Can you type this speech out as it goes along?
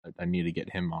I need to get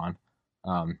him on.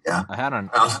 Yeah, I had on.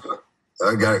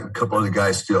 I got a couple other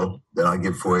guys still that I'll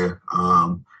get for you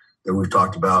that we've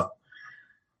talked about.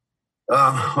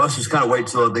 Let's just kind of wait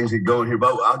till things get going here,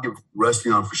 but I'll get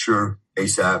Rusty on for sure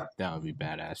ASAP. That would be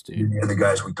badass, dude. And the other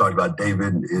guys we talked about,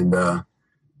 David and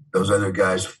those other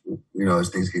guys, as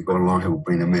things get going along, we'll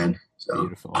bring them in. So.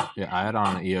 Beautiful. Yeah, I had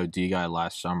on an EOD guy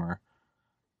last summer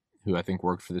who I think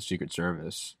worked for the Secret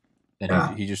Service.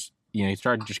 And he just, he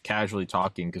started just casually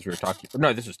talking because we were talking.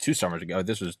 No, this was 2 summers ago.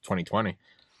 This was 2020.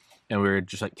 And we were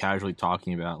just like casually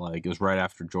talking about, like, it was right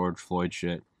after George Floyd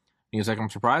shit. He was like, I'm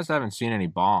surprised I haven't seen any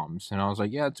bombs. And I was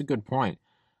like, yeah, that's a good point.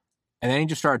 And then he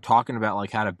just started talking about,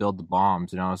 like, how to build the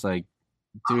bombs. And I was like,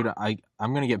 dude, I'm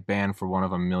going to get banned for one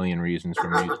of a million reasons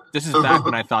from you. This is back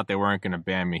when I thought they weren't going to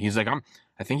ban me. He's like,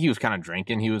 I think he was kind of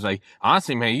drinking. He was like,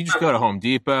 honestly, man, you just go to Home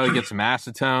Depot, get some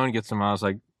acetone, get some. I was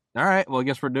like, all right, well, I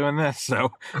guess we're doing this.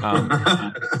 So,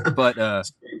 but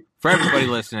for everybody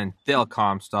listening, Dale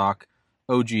Comstock,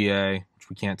 OGA, which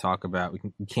we can't talk about.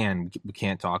 We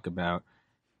can't talk about.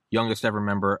 Youngest ever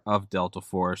member of Delta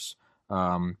Force.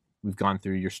 We've gone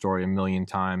through your story a million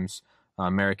times.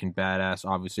 American Badass,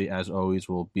 obviously, as always,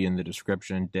 will be in the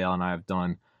description. Dale and I have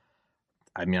done,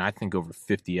 I think over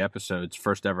 50 episodes.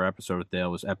 First ever episode with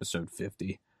Dale was episode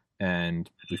 50. And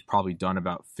we've probably done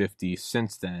about 50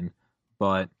 since then.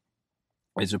 But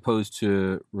as opposed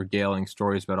to regaling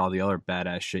stories about all the other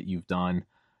badass shit you've done,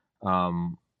 I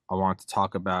want to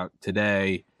talk about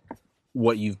today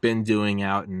what you've been doing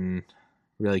out in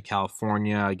really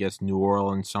California, I guess New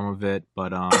Orleans, some of it.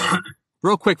 But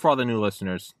real quick for all the new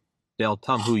listeners, Dale,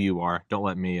 tell them who you are. Don't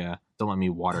let me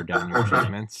water down your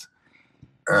achievements.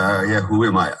 Who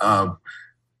am I? All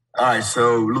right,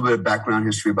 so a little bit of background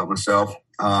history about myself.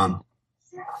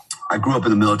 I grew up in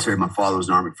the military. My father was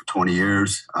in the Army for 20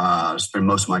 years. I spent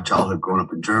most of my childhood growing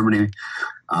up in Germany.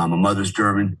 My mother's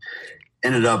German.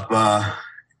 Ended up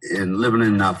living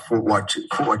in Fort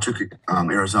Huachuca,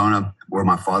 Arizona, where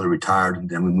my father retired. And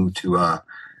then we moved to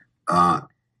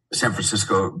San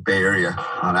Francisco Bay Area,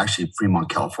 actually Fremont,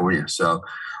 California. So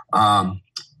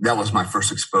that was my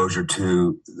first exposure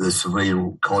to the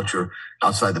civilian culture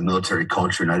outside the military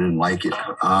culture, and I didn't like it.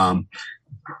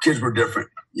 Kids were different,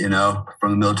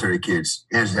 from the military kids,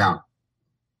 hands down.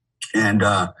 And,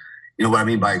 what I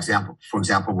mean by example, for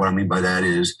example, what I mean by that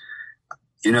is,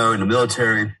 in the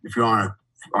military, if you're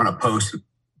on a post,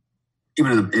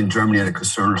 even in Germany at a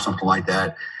concern or something like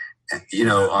that, even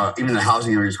in the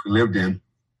housing areas we lived in,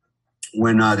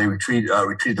 when they retreat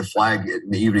the flag in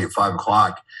the evening at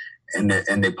 5:00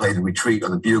 and they played the retreat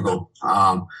on the bugle,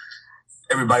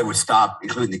 everybody would stop,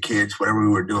 including the kids, whatever we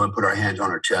were doing, put our hands on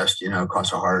our chest,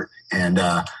 across our heart, and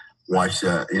watch,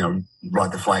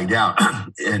 brought the flag down.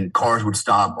 And cars would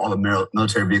stop, all the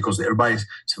military vehicles,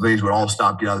 civilians would all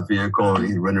stop, get out of the vehicle, and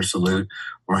either render salute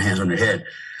or hands on their head.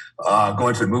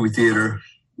 Going to the movie theater,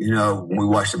 when we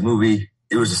watched a movie,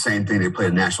 it was the same thing. They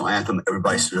played a national anthem.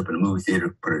 Everybody stood up in the movie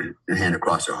theater, put their hand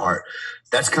across their heart.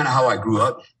 That's kind of how I grew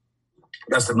up.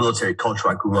 That's the military culture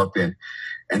I grew up in.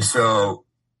 And so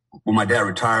when my dad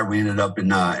retired, we ended up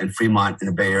in Fremont in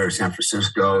the Bay Area, San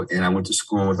Francisco, and I went to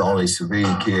school with all these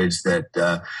civilian kids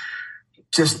that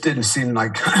just didn't seem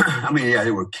like,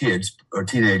 they were kids or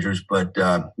teenagers, but,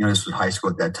 this was high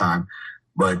school at that time.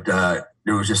 But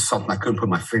there was just something I couldn't put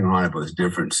my finger on it, but it was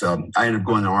different. So I ended up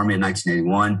going to the Army in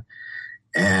 1981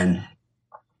 and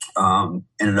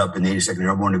ended up in the 82nd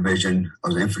Airborne Division. I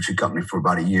was an infantry company for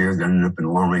about a year, then ended up in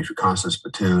the Long Range Reconnaissance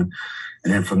Platoon.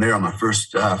 And then from there, on my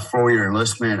first 4-year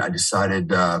enlistment, I decided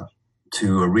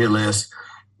to re-enlist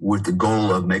with the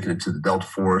goal of making it to the Delta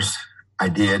Force. I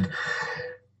did.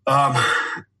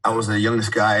 I was the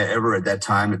youngest guy ever at that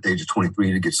time, at the age of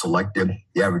 23, to get selected.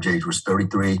 The average age was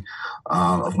 33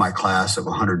 of my class of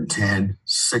 110.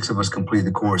 6 of us completed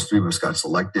the course. 3 of us got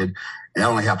selected. And that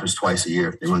only happens twice a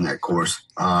year. They run that course.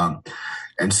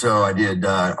 And so I did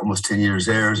almost 10 years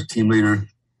there as a team leader,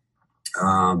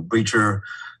 breacher,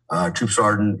 troop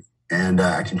sergeant, and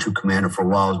acting troop commander for a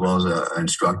while, as well as an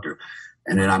instructor.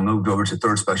 And then I moved over to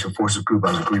 3rd Special Forces Group.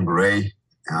 I was a Green Beret.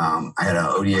 I had an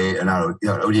ODA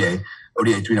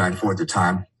 394 at the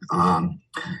time. And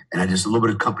I did a little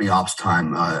bit of company ops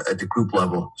time at the group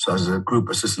level. So I was a group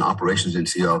assistant operations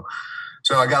NCO.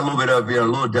 So I got a little bit of, a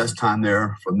little desk time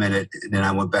there for a minute. And then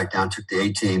I went back down, took the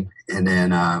A team, and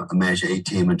then I managed the A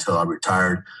team until I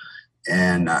retired.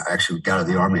 And I actually got out of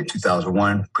the Army in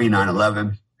 2001, pre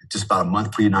 9/11, just about a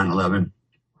month pre 9/11.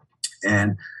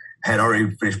 And had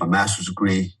already finished my master's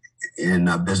degree in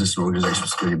business and organizational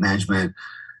security management.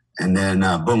 And then,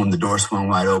 boom, the door swung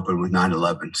wide open with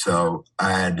 9/11. So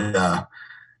I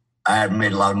had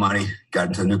made a lot of money, got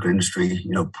into the nuclear industry,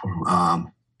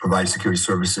 provided security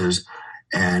services.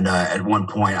 And at one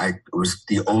point, I was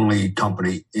the only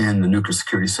company in the nuclear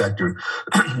security sector.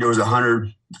 There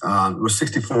was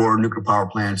 64 nuclear power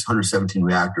plants, 117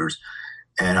 reactors.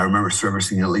 And I remember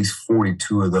servicing at least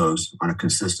 42 of those on a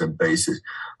consistent basis.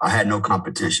 I had no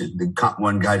competition.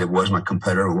 One guy that was my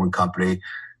competitor, one company,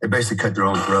 they basically cut their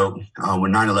own throat.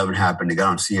 When 9/11 happened, they got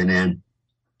on CNN,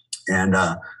 and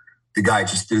the guy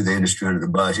just threw the industry under the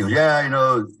bus. He goes, yeah,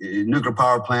 nuclear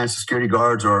power plants, security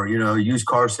guards, or, used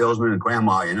car salesmen and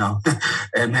grandma,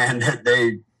 And man,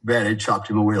 they chopped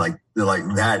him away like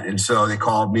that. And so they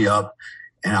called me up,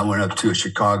 and I went up to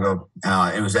Chicago.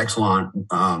 It was Exelon,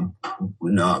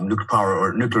 nuclear power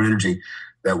or nuclear energy.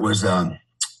 That was,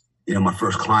 my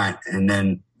first client. And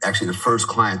then actually the first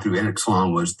client through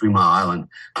Exelon was 3 Mile Island.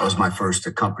 That was my first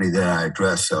company that I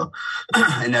addressed. So,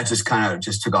 and that just kind of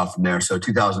just took off from there. So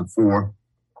 2004,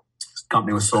 the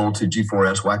company was sold to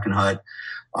G4S Wackenhut.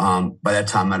 By that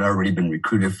time, I'd already been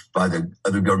recruited by the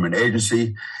other government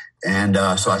agency. And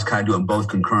so I was kind of doing both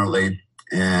concurrently.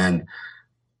 And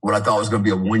what I thought was going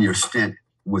to be a 1-year stint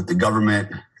with the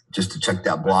government just to check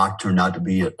that block turned out to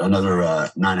be another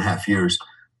 9.5 years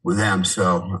with them.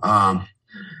 So,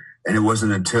 and it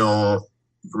wasn't until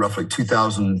roughly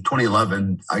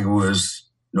 2011, I was,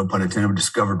 no pun intended,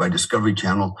 discovered by Discovery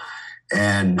Channel.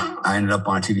 And I ended up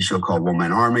on a TV show called One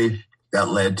Man Army. That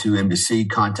led to NBC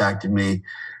contacting me,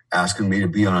 asking me to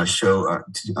be on a show,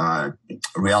 a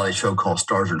reality show called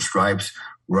Stars and Stripes,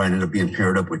 where I ended up being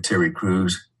paired up with Terry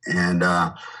Crews. And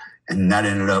that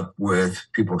ended up with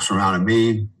people surrounding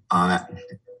me. I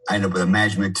ended up with a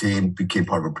management team, became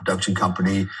part of a production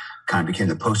company, kind of became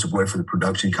the poster boy for the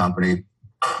production company.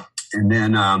 And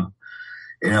then,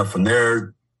 from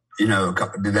there,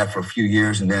 did that for a few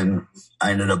years. And then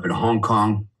I ended up in Hong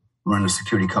Kong, running a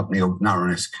security company,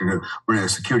 running a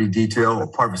security detail or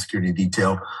part of a security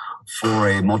detail for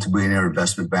a multi-billionaire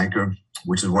investment banker,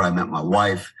 which is where I met my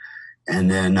wife.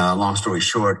 And then, long story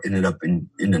short, ended up in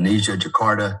Indonesia,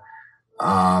 Jakarta,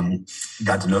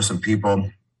 got to know some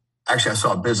people. Actually, I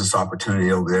saw a business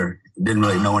opportunity over there. Didn't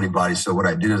really know anybody. So what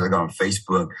I did is I got on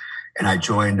Facebook and I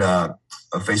joined a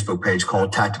Facebook page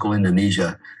called Tactical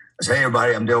Indonesia. I said, hey,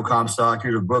 everybody, I'm Dale Comstock.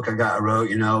 Here's a book I wrote,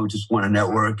 just want to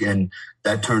network. And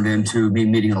that turned into me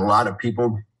meeting a lot of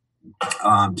people,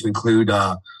 to include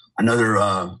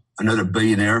another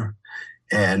billionaire.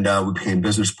 And we became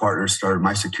business partners, started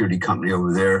my security company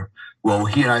over there. Well,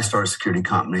 he and I started a security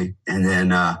company. And then,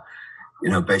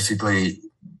 basically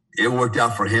it worked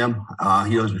out for him.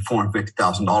 He owes me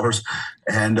 $450,000.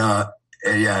 And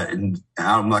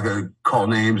I'm not going to call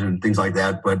names and things like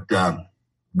that. But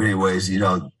anyways,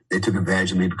 they took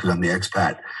advantage of me because I'm the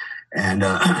expat. And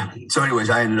so anyways,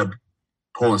 I ended up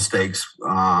pulling stakes.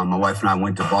 My wife and I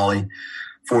went to Bali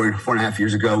 4.5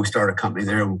 years ago. We started a company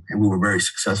there, and we were very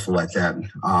successful at that.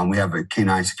 We have a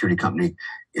canine security company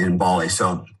in Bali.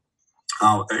 So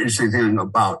interesting thing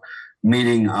about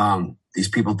meeting these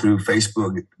people through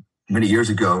Facebook many years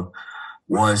ago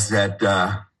was that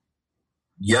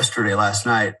last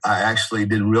night, I actually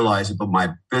didn't realize it, but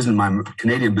my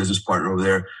Canadian business partner over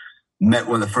there met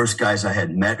one of the first guys I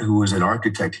had met who was an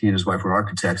architect. He and his wife were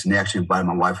architects, and they actually invited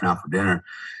my wife and I out for dinner.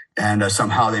 And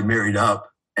somehow they married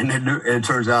up. And it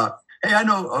turns out, hey, I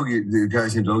know Ogie, the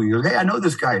guy's name's Ogie. He goes, hey, I know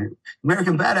this guy,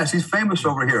 American Badass. He's famous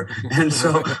over here. And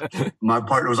so my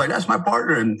partner was like, that's my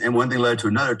partner. And one thing led to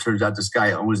another. It turns out this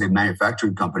guy owns a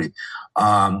manufacturing company.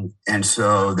 And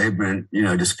so they've been,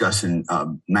 discussing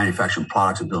manufacturing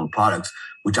products and building products,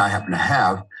 which I happen to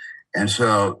have. And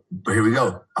so, but here we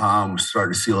go.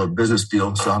 Starting to seal a business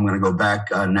deal. So I'm going to go back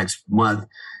next month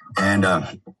and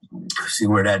see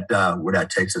where that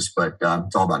takes us. But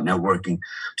it's all about networking.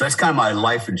 So that's kind of my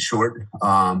life in short.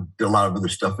 Did a lot of other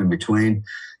stuff in between.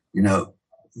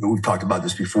 We've talked about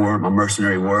this before. My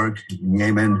mercenary work in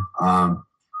Yemen.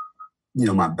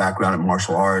 My background in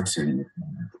martial arts and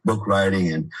book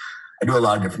writing, and I do a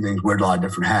lot of different things. Wear a lot of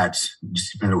different hats,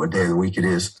 just depending on what day of the week it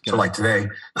is. So like today,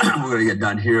 we're going to get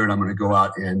done here, and I'm going to go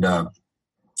out and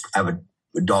have a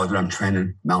dog that I'm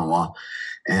training, Malinois.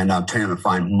 And I'm training to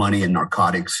find money in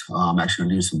narcotics. I'm actually going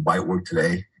to do some bite work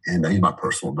today, and he's my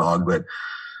personal dog. But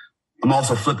I'm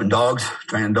also flipping dogs,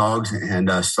 training dogs, and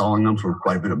selling them for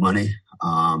quite a bit of money.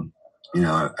 I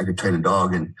could train a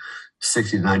dog in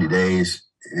 60 to 90 days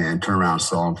and turn around and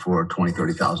sell them for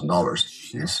 $20,000,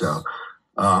 $30,000. And so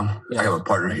I have a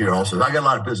partner here also. I got a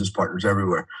lot of business partners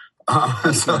everywhere.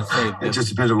 So it just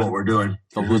depends on what we're doing.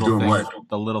 The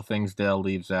little things Dale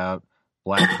leaves out.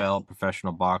 Black belt,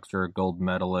 professional boxer, gold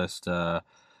medalist,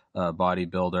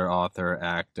 bodybuilder, author,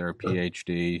 actor,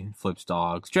 PhD, flips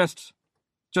dogs, just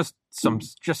some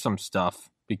stuff,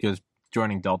 because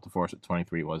joining Delta Force at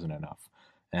 23 wasn't enough.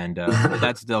 And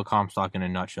that's Dale Comstock in a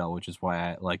nutshell, which is why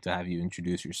I like to have you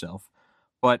introduce yourself.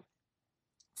 But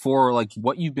for like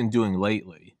what you've been doing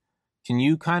lately, can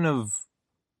you kind of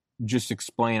just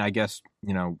explain, I guess,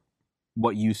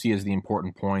 what you see as the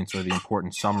important points or the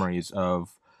important summaries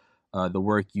of the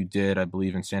work you did, I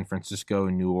believe, in San Francisco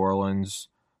and New Orleans?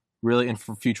 Really, and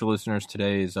for future listeners,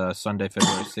 today is Sunday,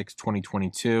 February 6,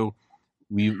 2022.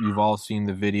 You've all seen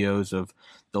the videos of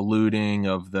the looting,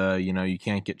 of the, you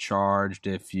can't get charged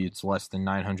if it's less than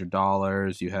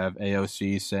 $900. You have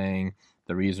AOC saying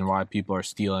the reason why people are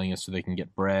stealing is so they can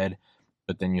get bread.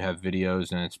 But then you have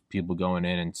videos and it's people going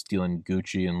in and stealing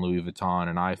Gucci and Louis Vuitton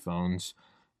and iPhones.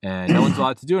 And no one's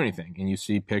allowed to do anything. And you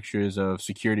see pictures of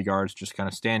security guards just kind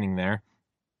of standing there.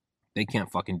 They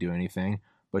can't fucking do anything.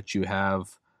 But you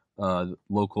have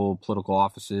local political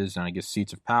offices and I guess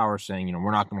seats of power saying,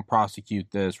 we're not going to prosecute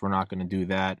this, we're not going to do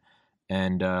that.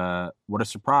 And what a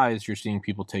surprise, you're seeing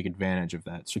people take advantage of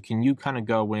that. So can you kind of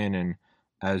go in and,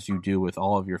 as you do with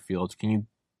all of your fields, can you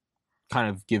kind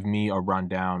of give me a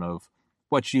rundown of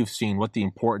what you've seen, what the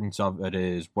importance of it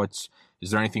is?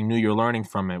 Is there anything new you're learning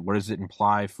from it? What does it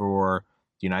imply for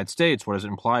the United States? What does it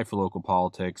imply for local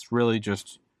politics? Really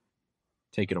just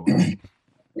take it away.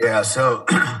 Yeah, so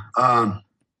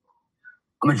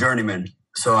I'm a journeyman,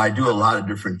 so I do a lot of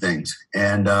different things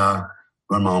and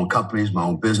run my own companies, my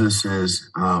own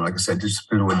businesses. Like I said, just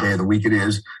depending on what day of the week it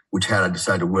is, which hat I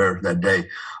decide to wear that day.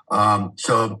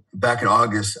 So back in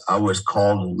August, I was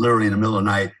called literally in the middle of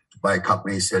the night by a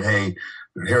company, said, hey,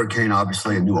 hurricane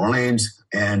obviously in New Orleans,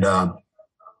 and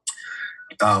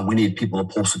we need people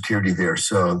to pull security there.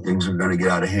 So things are going to get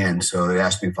out of hand. So they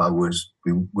asked me if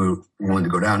we were willing to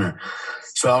go down there.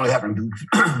 So I only happened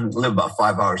to live about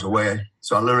 5 hours away.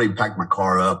 So I literally packed my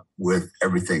car up with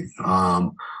everything.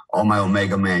 All my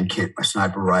Omega Man kit, my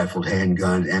sniper rifle,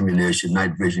 handguns, ammunition,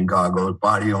 night vision goggles,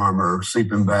 body armor,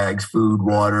 sleeping bags, food,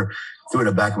 water, threw it in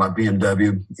the back of my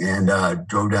BMW and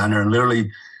drove down there and literally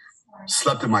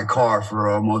slept in my car for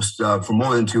for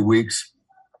more than 2 weeks,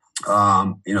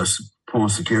 pulling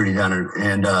security down there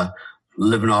and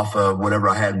living off of whatever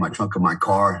I had in my trunk of my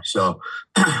car. So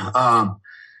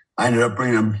I ended up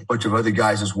bringing a bunch of other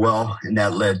guys as well, and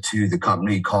that led to the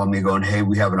company calling me going, hey,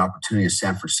 we have an opportunity in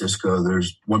San Francisco.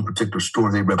 There's one particular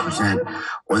store they represent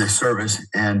or they service,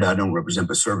 and I don't represent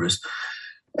but service.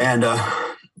 And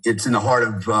it's in the heart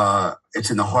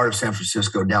of San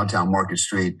Francisco, downtown Market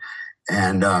Street.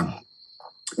 And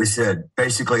they said,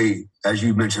 basically, as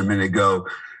you mentioned a minute ago,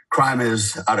 crime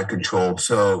is out of control.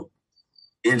 So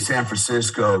in San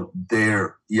Francisco,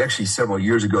 actually several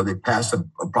years ago, they passed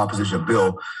a proposition, a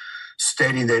bill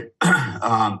stating that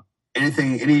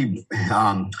any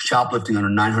shoplifting under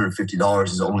 $950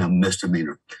 is only a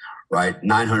misdemeanor, right?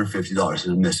 $950 is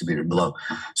a misdemeanor below.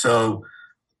 So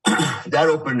that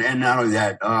opened, and not only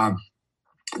that,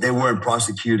 they weren't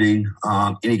prosecuting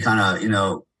any kind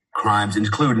of, crimes,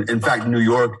 including, in fact, New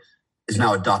York is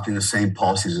now adopting the same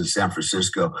policies as San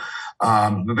Francisco.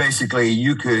 But basically,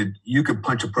 you could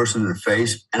punch a person in the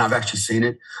face, and I've actually seen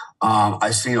it. I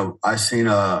seen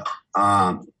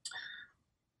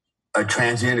a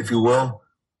transient, if you will,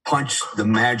 punch the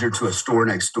manager to a store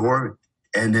next door,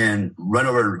 and then run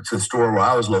over to the store where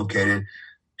I was located,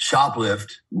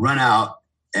 shoplift, run out,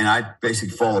 and I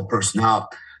basically follow the person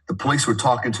out. The police were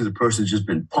talking to the person who's just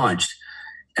been punched,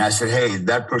 and I said, hey,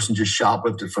 that person just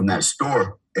shoplifted from that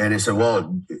store. And they said, well,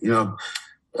 do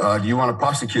you want to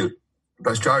prosecute,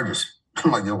 press charges?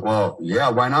 I'm like, well, yeah,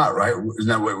 why not, right? Isn't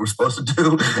that what we're supposed to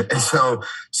do? And so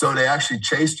they actually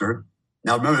chased her.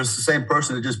 Now, remember, it's the same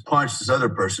person that just punched this other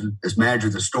person, this manager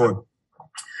of the store.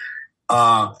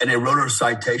 And they wrote her a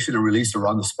citation and released her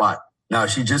on the spot. Now,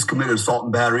 she just committed assault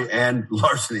and battery and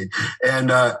larceny,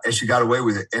 and she got away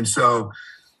with it. And so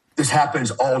this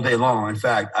happens all day long. In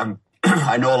fact,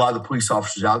 I know a lot of the police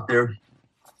officers out there,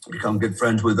 become good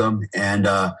friends with them. And,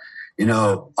 a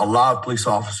lot of police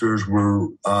officers were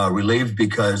relieved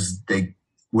because they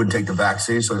wouldn't take the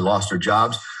vaccine, so they lost their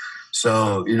jobs.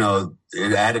 So,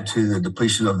 it added to the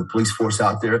depletion of the police force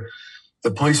out there.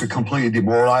 The police are completely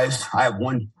demoralized. I have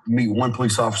meet one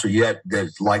police officer yet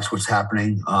that likes what's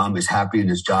happening, is happy in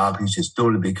his job. He's just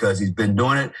doing it because he's been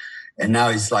doing it. And now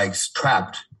he's like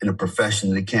trapped in a profession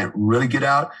that he can't really get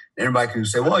out. Everybody can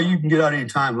say, well, you can get out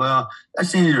anytime. Well,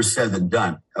 that's easier said than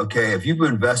done. Okay. If you've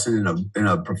invested in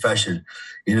a profession,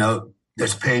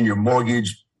 that's paying your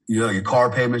mortgage, your car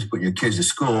payments, putting your kids to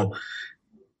school,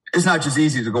 it's not just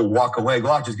easy to go walk away, go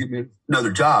out, just give me another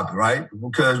job, right?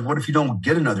 Because what if you don't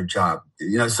get another job?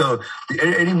 So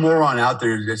any moron out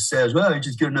there that says, well, you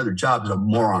just get another job is a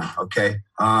moron, okay?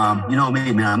 You know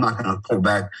me, man, I'm not going to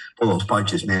pull those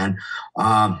punches, man.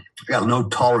 I got no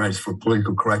tolerance for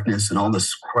political correctness and all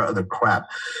this other crap.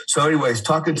 So anyways,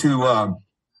 talking to,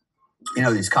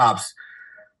 these cops,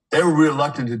 they were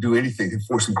reluctant to do anything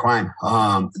enforcing crime.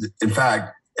 In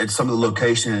fact, at some of the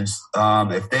locations,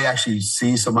 if they actually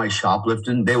see somebody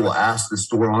shoplifting, they will ask the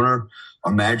store owner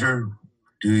or manager,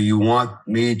 do you want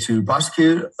me to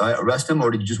prosecute, arrest them, or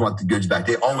do you just want the goods back?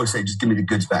 They always say, just give me the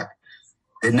goods back.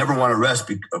 They never want to arrest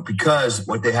because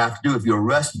what they have to do, if you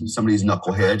arrest some of these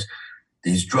knuckleheads,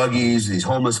 these druggies, these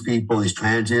homeless people, these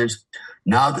transients,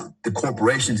 now the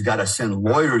corporation's got to send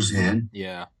lawyers in.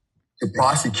 Yeah. To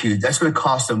prosecute, that's going to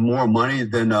cost them more money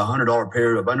than $100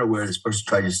 pair of underwear this person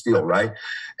tried to steal, right?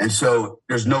 And so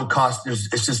there's no cost,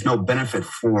 it's just no benefit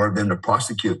for them to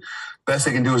prosecute. Best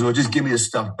they can do is, well, just give me this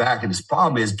stuff back. And this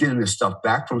problem is getting this stuff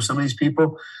back from some of these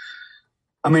people.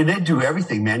 I mean, they do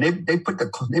everything, man. They put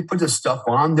the stuff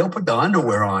on, they'll put the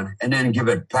underwear on and then give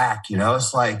it back.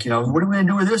 It's like, what are we going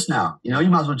to do with this now? You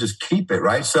might as well just keep it,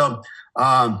 right? So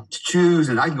choose,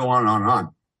 and I can go on and on and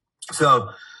on.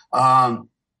 So,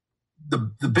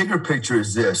 The bigger picture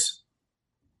is this.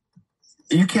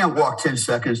 You can't walk 10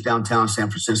 seconds downtown San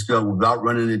Francisco without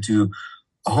running into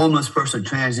a homeless person,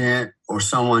 transient, or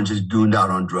someone just gooned out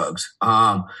on drugs.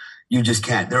 You just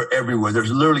can't. They're everywhere.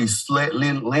 There's literally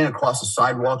laying across the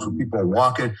sidewalks where people are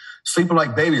walking, sleeping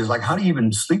like babies. Like, how do you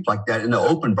even sleep like that in the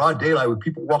open, broad daylight with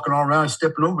people walking all around and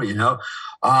stepping over,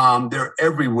 They're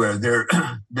everywhere.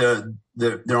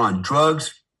 They're on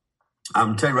drugs.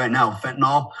 I'm telling you right now,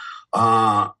 fentanyl.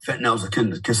 Fentanyl is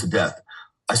the kiss of death.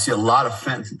 I see a lot of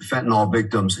fentanyl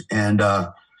victims, and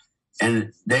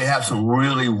they have some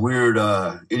really weird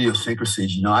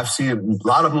idiosyncrasies. I've seen a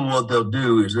lot of them. What they'll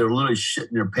do is they're literally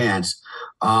shitting their pants,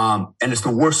 and it's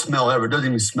the worst smell ever. It doesn't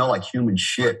even smell like human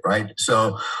shit, right?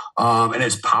 So, and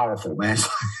it's powerful, man.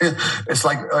 It's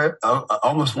like I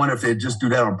almost wonder if they just do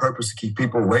that on purpose to keep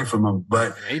people away from them.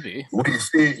 But maybe when you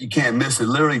see it, you can't miss it. It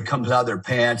literally comes out of their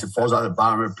pants. It falls out of the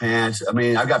bottom of their pants. I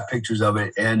mean, I got pictures of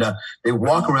it, and they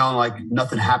walk around like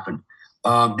nothing happened.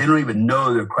 They don't even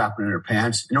know they're crapping in their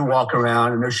pants. And they're walking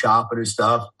around and they're shopping and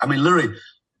stuff. I mean, literally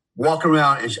walk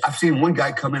around. I've seen one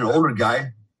guy come in, an older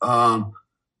guy,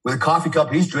 with a coffee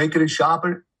cup. He's drinking and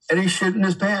shopping, and he's shitting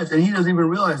his pants, and he doesn't even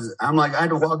realize it. I'm like, I had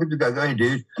to walk into the guy, hey,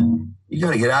 dude, you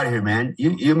got to get out of here, man.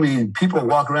 You mean people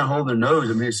walk around holding their nose.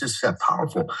 I mean, it's just that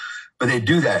powerful. But they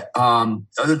do that.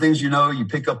 Other things, you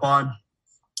pick up on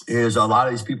is a lot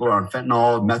of these people are on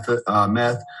fentanyl,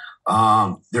 meth.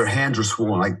 Their hands are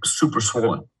swollen, like super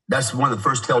swollen. That's one of the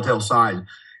first telltale signs.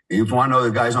 If you want to know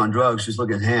the guy's on drugs, just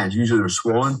look at his hands. Usually they're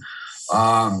swollen.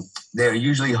 They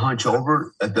usually hunch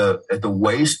over at the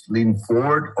waist, leaning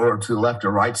forward, or to the left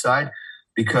or right side.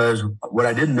 Because what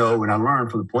I didn't know when I learned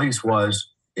from the police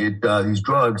was these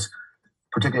drugs,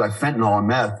 particularly like fentanyl and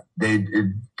meth,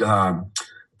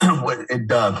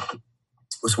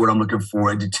 what's what I'm looking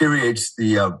for? It deteriorates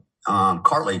the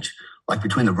cartilage, like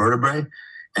between the vertebrae.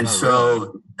 And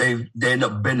so they end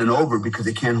up bending over because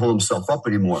they can't hold themselves up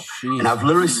anymore. Jeez. And I've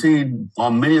literally seen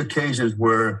on many occasions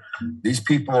where these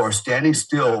people are standing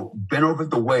still, bent over at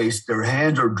the waist, their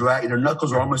hands are dragging, their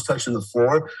knuckles are almost touching the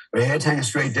floor, their heads hanging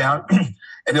straight down,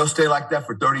 and they'll stay like that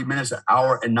for 30 minutes, an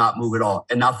hour, and not move at all,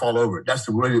 and not fall over. That's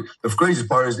the craziest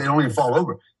part is they don't even fall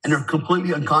over, and they're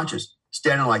completely unconscious,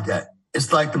 standing like that.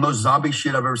 It's like the most zombie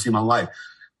shit I've ever seen in my life.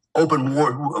 Open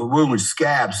wounds,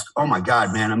 scabs. Oh my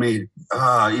God, man! I mean,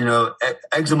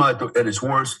 eczema at its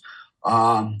worst.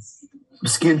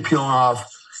 Skin peeling off.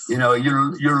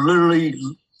 You're literally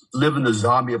living the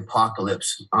zombie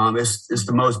apocalypse. It's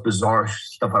the most bizarre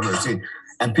stuff I've ever seen,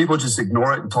 and people just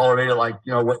ignore it and tolerate it, like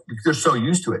what they're so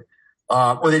used to it,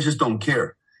 or they just don't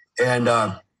care. And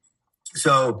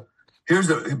so here's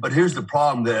the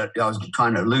problem that I was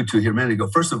trying to allude to here a minute ago.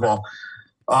 First of all.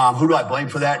 Who do I blame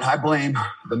for that? I blame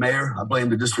the mayor. I blame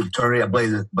the district attorney. I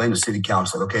blame the city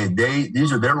council. Okay,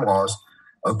 these are their laws.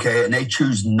 Okay, and they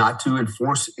choose not to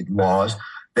enforce laws.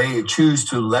 They choose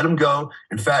to let them go.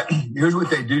 In fact, here's what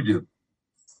they do.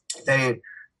 They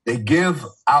give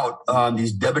out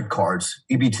these debit cards,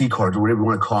 EBT cards, or whatever you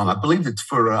want to call them. I believe it's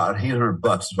for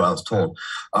 $800 is what I was told.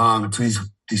 To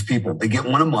these people, they get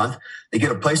one a month. They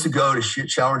get a place to go to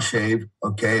shower and shave.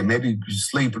 Okay, and maybe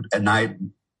sleep at night.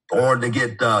 Or they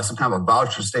get some kind of a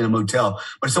voucher to stay in a motel,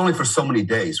 but it's only for so many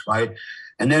days, right?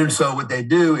 And then so what they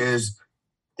do is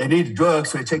they need the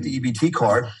drugs, so they take the EBT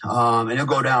card, and they'll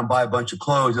go down and buy a bunch of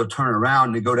clothes. They'll turn around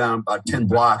and they go down about 10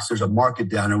 blocks. There's a market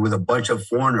down there with a bunch of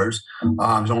foreigners. It's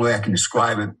the only way I can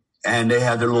describe it. And they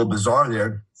have their little bazaar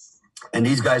there. And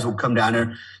these guys will come down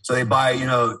there. So they buy,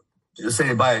 let's say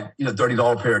they buy,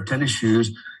 $30 pair of tennis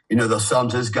shoes. They'll sell them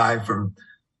to this guy for,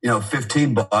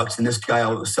 $15, and this guy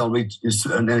will sell me,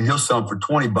 and then he'll sell them for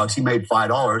 $20. He made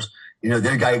 $5. The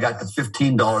other guy got the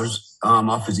 $15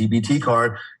 off his EBT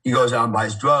card. He goes out and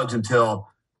buys drugs until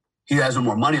he has no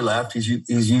more money left. He's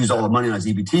used all the money on his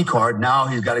EBT card. Now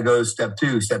he's got to go to step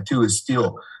two. Step two is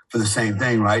steal for the same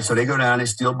thing, right? So they go down, they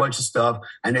steal a bunch of stuff,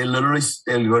 and they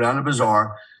go down to the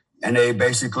bazaar, and they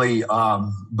basically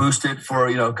boost it for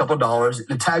a couple of dollars.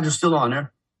 The tags are still on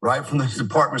there, right, from the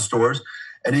department stores.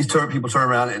 And these people turn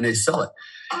around and they sell it.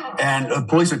 And the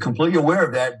police are completely aware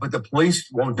of that, but the police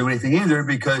won't do anything either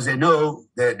because they know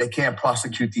that they can't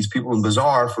prosecute these people in the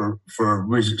bazaar for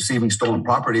receiving stolen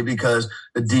property because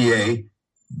the DA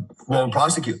won't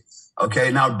prosecute. Okay.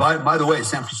 Now, by the way,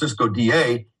 San Francisco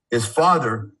DA, his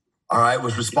father, all right,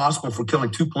 was responsible for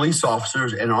killing 2 police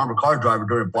officers and an armored car driver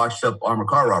during a botched up armored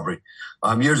car robbery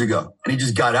years ago. And he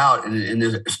just got out, and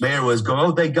this mayor was going,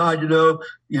 "Oh, thank God,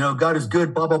 God is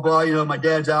good, blah, blah, blah. My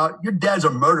dad's out." Your dad's a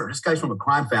murderer. This guy's from a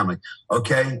crime family,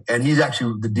 okay? And he's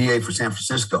actually the DA for San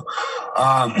Francisco.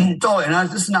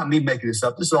 This is not me making this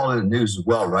up. This is all in the news as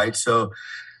well, right? So,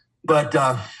 but...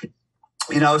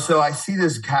 so I see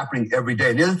this happening every day.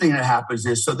 And the other thing that happens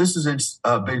is, so this is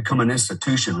become an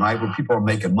institution, right, where people are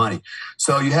making money.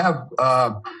 So you have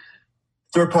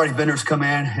third-party vendors come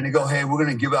in and they go, "Hey, we're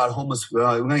going to give out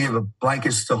we're going to give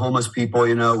blankets to homeless people,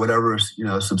 whatever,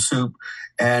 some soup."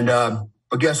 And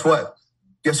but guess what?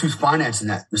 Guess who's financing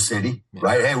that? The city,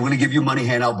 right? Hey, we're going to give you money,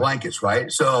 hand out blankets,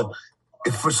 right? So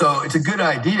it's a good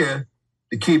idea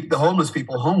to keep the homeless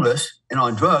people homeless and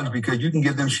on drugs because you can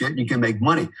give them shit and you can make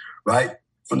money, right,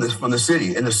 from the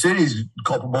city. And the city's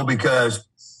culpable because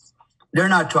they're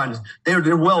not trying to,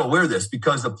 they're well aware of this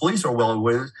because the police are well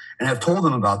aware of this and have told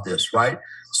them about this, right?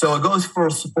 So it goes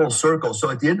full circle. So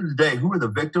at the end of the day, who are the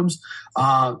victims?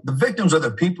 The victims are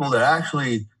the people that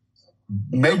actually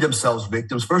made themselves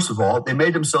victims. First of all, they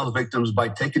made themselves victims by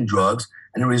taking drugs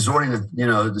and resorting to,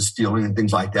 the stealing and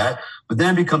things like that. But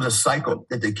then it becomes a cycle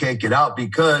that they can't get out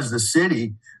because the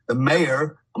city, the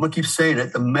mayor, I'm going to keep saying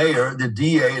it, the mayor, the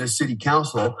DA, and the city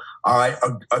council, all right,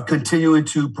 are continuing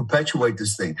to perpetuate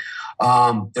this thing.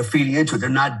 They're feeding into it. They're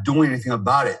not doing anything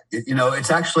about it.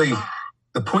 It's actually,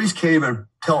 the police can't even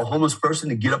tell a homeless person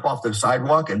to get up off the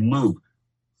sidewalk and move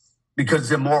because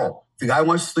it's immoral. If the guy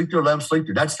wants to sleep there, let him sleep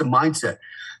there. That's the mindset.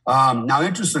 Now,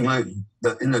 interestingly,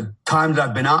 in the times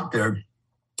I've been out there,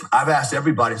 I've asked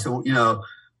everybody, so,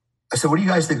 I said, "What do you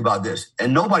guys think about this?"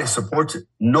 And nobody supports it.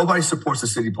 Nobody supports the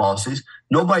city policies.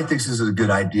 Nobody thinks this is a good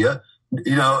idea,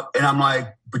 and I'm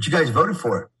like, "But you guys voted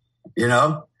for it,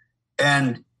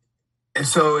 And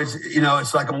so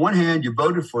it's like on one hand, you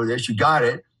voted for this, you got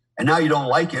it, and now you don't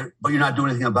like it, but you're not doing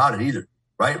anything about it either,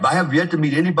 right? But I have yet to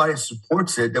meet anybody that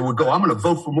supports it that would go, "I'm going to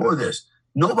vote for more of this."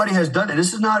 Nobody has done it.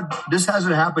 This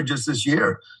hasn't happened just this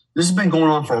year. This has been going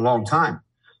on for a long time.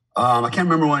 I can't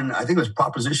remember when, I think it was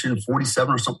Proposition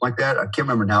 47 or something like that. I can't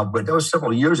remember now, but that was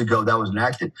several years ago that was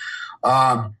enacted.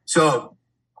 So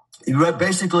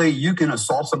basically you can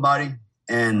assault somebody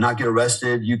and not get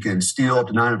arrested. You can steal up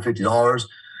to $950,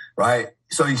 right?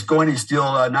 So he's going to steal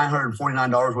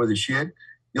 $949 worth of shit.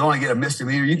 You only get a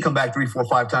misdemeanor. You can come back 3, 4,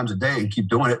 5 times a day and keep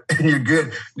doing it, and you're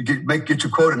good. You get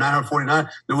your quota, $949.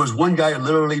 There was one guy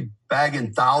literally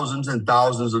bagging thousands and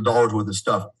thousands of dollars worth of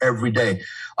stuff every day.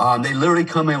 They literally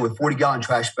come in with 40-gallon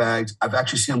trash bags. I've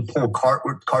actually seen them pull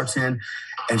carts in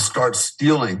and start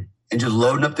stealing and just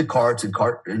loading up the carts and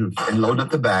loading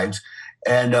up the bags.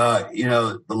 And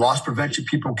the loss prevention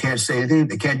people can't say anything.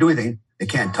 They can't do anything. They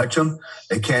can't touch them.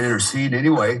 They can't intercede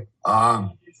anyway.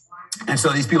 And so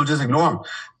these people just ignore them.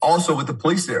 Also with the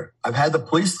police there. I've had the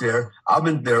police there. I've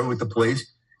been there with the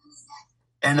police.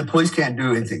 And the police can't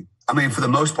do anything. I mean, for the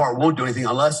most part, won't do anything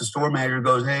unless the store manager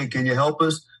goes, "Hey, can you help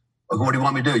us? Okay, what do you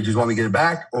want me to do? You just want me to get it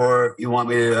back? Or you want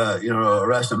me to,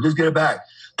 arrest them? Just get it back."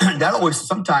 That always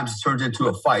sometimes turns into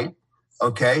a fight.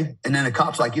 Okay. And then the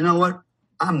cop's like, "You know what?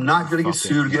 I'm not going to get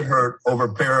sued or get hurt over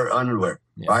a pair of underwear."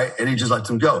 Yeah. Right. And he just lets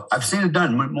them go. I've seen it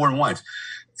done more than once.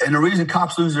 And the reason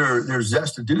cops lose their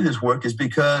zest to do this work is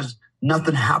because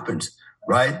nothing happens,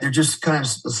 right? They're just kind of,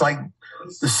 it's like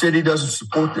the city doesn't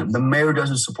support them. The mayor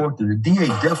doesn't support them. The DA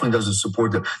definitely doesn't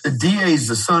support them. The DA is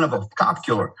the son of a cop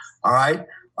killer, all right?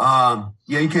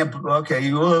 You can't,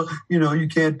 you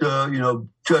can't,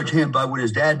 judge him by what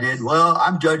his dad did. Well,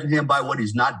 I'm judging him by what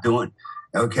he's not doing,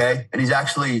 okay? And he's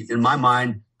actually, in my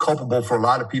mind, culpable for a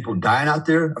lot of people dying out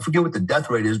there. I forget what the death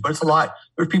rate is, but it's a lot.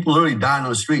 There's people literally dying on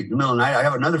the street in the middle of the night. I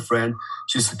have another friend.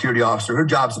 She's a security officer. Her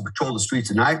job is to patrol the streets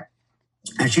at night.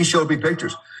 And she showed me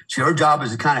pictures. Her job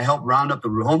is to kind of help round up the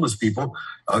homeless people,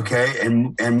 okay,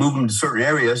 and move them to certain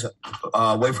areas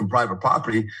away from private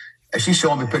property. And she's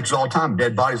showing me pictures all the time,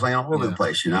 dead bodies laying all over the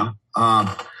place,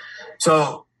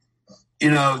 So,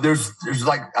 there's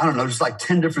like, I don't know, there's like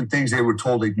 10 different things they were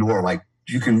told to ignore. Like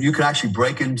you can actually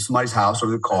break into somebody's house or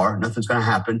their car. Nothing's going to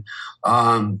happen.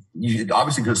 You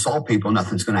obviously can assault people.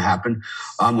 Nothing's going to happen.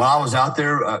 While I was out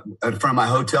there in front of my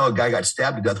hotel, a guy got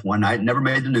stabbed to death one night, never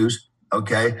made the news.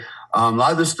 Okay. A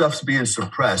lot of this stuff's being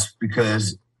suppressed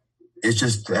because it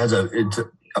just has it's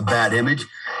a bad image,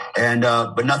 and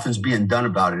but nothing's being done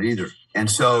about it either.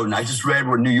 And so I just read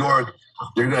where New York,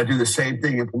 they're going to do the same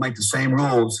thing, implement the same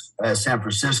rules as San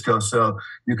Francisco. So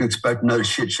you can expect another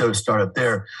shit show to start up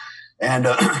there. And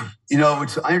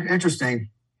what's interesting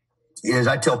is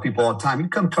I tell people all the time, you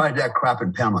come try that crap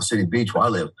in Panama City Beach where I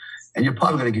live, and you're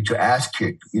probably going to get your ass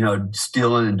kicked,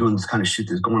 stealing and doing this kind of shit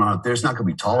that's going on up there. It's not going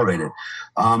to be tolerated.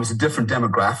 It's a different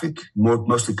demographic,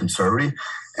 mostly conservative.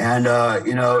 And,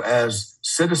 as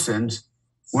citizens,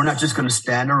 we're not just going to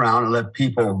stand around and let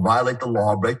people violate the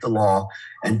law, break the law,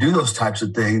 and do those types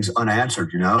of things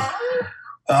unanswered,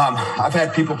 I've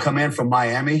had people come in from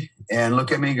Miami and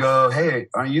look at me and go, hey,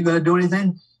 are you going to do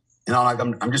anything? And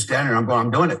I'm just standing there.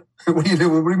 I'm doing it. What do you do?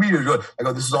 What do you mean? I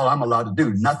go, this is all I'm allowed to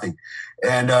do. Nothing.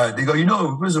 And they go, if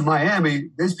it was in Miami,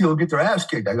 these people get their ass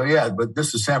kicked. I go, yeah, but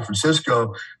this is San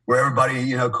Francisco where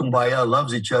everybody, kumbaya,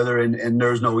 loves each other and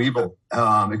there's no evil,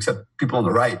 except people on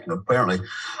the right, apparently.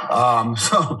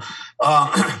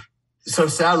 So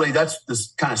sadly, that's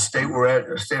this kind of state we're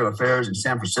at, state of affairs in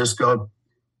San Francisco.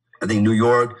 I think New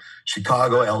York,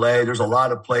 Chicago, LA, there's a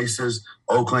lot of places,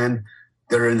 Oakland,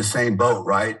 that are in the same boat,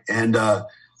 right? And,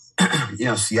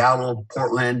 Seattle,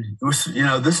 Portland, this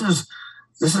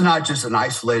is not just an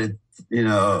isolated,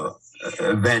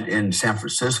 event in San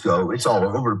Francisco. It's all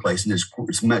over the place, and it's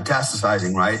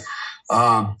metastasizing, right?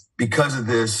 Because of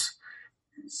this,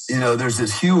 there's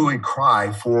this hue and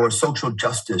cry for social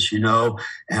justice,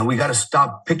 and we got to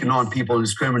stop picking on people and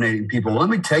discriminating people. Well,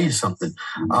 let me tell you something.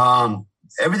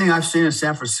 Everything I've seen in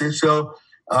San Francisco,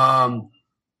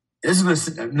 this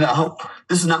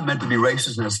is not meant to be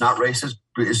racist, and it's not racist.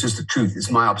 It's just the truth. It's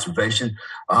my observation.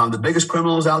 The biggest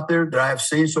criminals out there that I have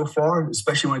seen so far,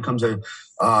 especially when it comes to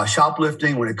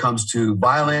shoplifting, when it comes to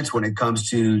violence, when it comes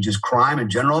to just crime in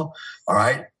general, all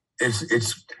right,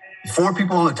 it's 4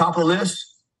 people on the top of the list.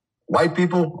 White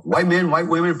people, white men, white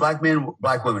women, black men,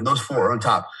 black women. Those 4 are on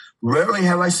top. Rarely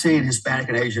have I seen Hispanic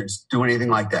and Asians do anything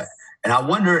like that. And I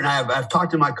wonder, and I've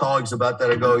talked to my colleagues about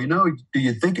that. I go, do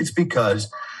you think it's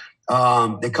because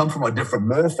they come from a different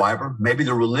moral fiber, maybe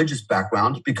their religious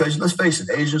backgrounds? Because let's face it,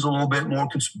 Asians are a little bit more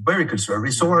very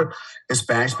conservative. So are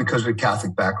Hispanics because of their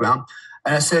Catholic background.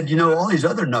 And I said, all these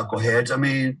other knuckleheads, I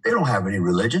mean, they don't have any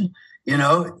religion,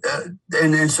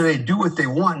 and so they do what they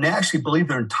want, and they actually believe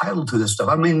they're entitled to this stuff.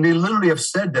 I mean, they literally have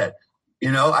said that.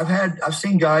 I've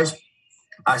seen guys.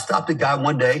 I stopped a guy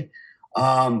one day.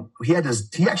 He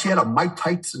actually had a Mike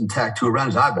Tyson tattoo around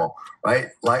his eyeball, right?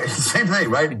 Like same thing,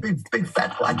 right? Big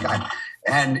fat black guy.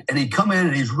 And he come in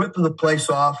and he's ripping the place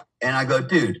off. And I go,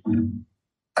 dude,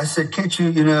 I said, can't you,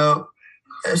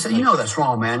 I said, that's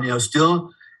wrong, man, stealing.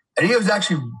 And he was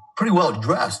actually pretty well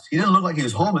dressed. He didn't look like he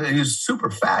was homeless. He was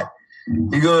super fat.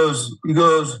 He goes,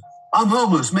 I'm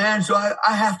homeless, man, so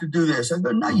I have to do this. I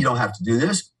go, no, you don't have to do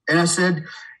this. And I said,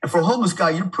 and for a homeless guy,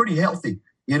 you're pretty healthy.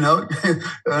 I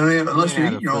mean, unless you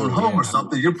eat your own home or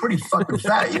something, you're pretty fucking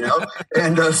fat,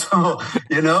 And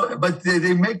but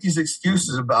they make these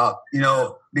excuses about,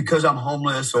 because I'm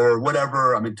homeless or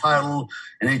whatever, I'm entitled.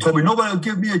 And he told me, nobody will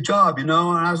give me a job, And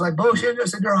I was like, bullshit. I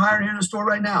said, they're hiring you in the store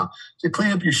right now. I said,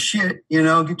 clean up your shit,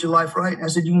 get your life right. And I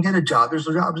said, you can get a job. There's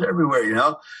jobs everywhere,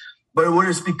 But what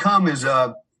it's become is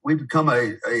we've become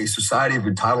a society of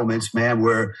entitlements, man,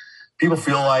 where people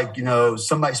feel like,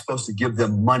 somebody's supposed to give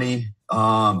them money,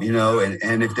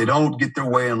 and if they don't get their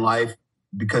way in life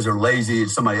because they're lazy,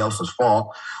 it's somebody else's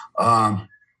fault.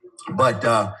 But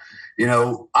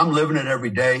I'm living it every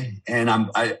day, and I'm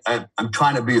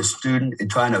trying to be a student and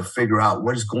trying to figure out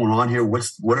what is going on here.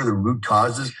 What are the root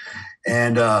causes?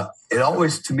 And it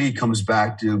always, to me, comes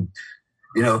back to,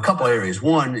 a couple of areas.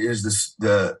 One is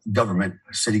the government,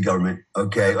 city government.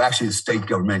 Okay, actually the state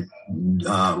government.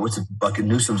 Bucket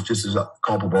Newsom's just as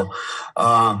culpable.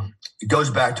 It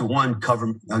goes back to one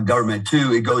government.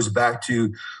 2, it goes back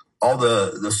to all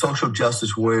the social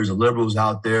justice warriors, the liberals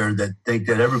out there that think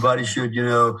that everybody should,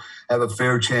 have a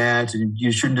fair chance and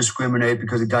you shouldn't discriminate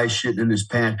because a guy's shitting in his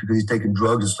pants because he's taking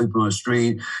drugs and sleeping on the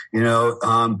street.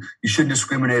 You shouldn't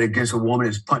discriminate against a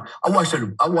woman. I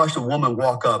watched a woman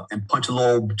walk up and punch a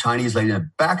little Chinese lady in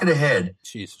the back of the head.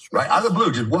 Jesus Christ. Right out of the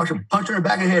blue, just watch her punch her in the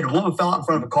back of the head. The woman fell out in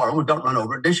front of the car. The woman don't run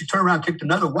over. Then she turned around and kicked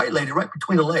another white lady right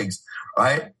between the legs.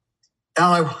 Right. And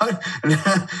I'm like, what?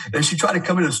 And she tried to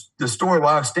come into the store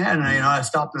while I was standing there. I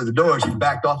stopped her at the door. She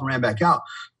backed off and ran back out.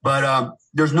 But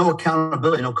there's no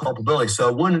accountability, no culpability.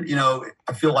 So one,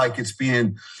 I feel like it's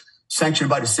being sanctioned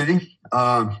by the city.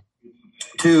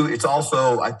 Two, it's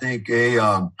also, I think, it's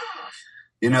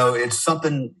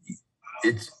something.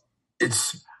 It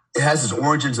has its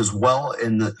origins as well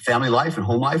in the family life and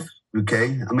home life.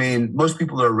 Okay, I mean, most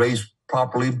people that are raised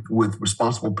properly with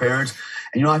responsible parents,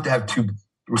 and you don't have to have two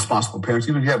responsible parents.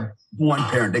 Even if you have one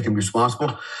parent, they can be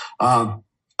responsible. I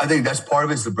think that's part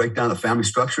of it, is the breakdown of the family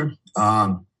structure.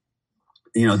 The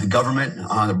government,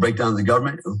 the breakdown of the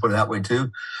government, we'll put it that way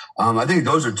too. I think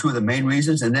those are two of the main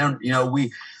reasons. And then,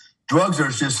 drugs are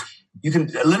just, you can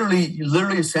literally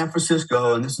in San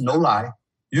Francisco, and this is no lie,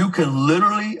 you can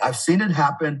literally, I've seen it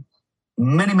happen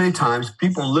many, many times.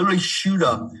 People literally shoot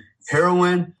up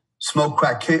heroin, smoke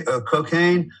crack,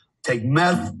 cocaine, take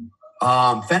meth,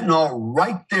 fentanyl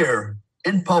right there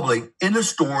in public, in the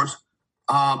stores,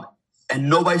 and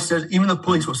nobody says, even the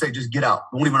police will say, just get out.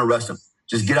 Won't even arrest them.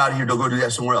 Just get out of here. Don't go do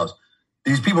that somewhere else.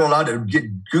 These people are allowed to get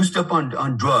goosed up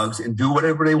on drugs and do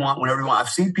whatever they want, whenever they want. I've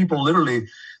seen people literally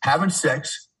having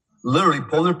sex, literally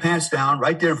pull their pants down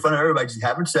right there in front of everybody, just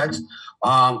having sex.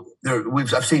 I've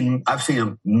seen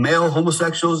male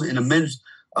homosexuals in the men's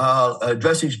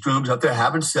dressing rooms up there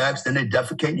having sex. Then they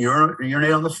defecate and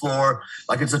urinate on the floor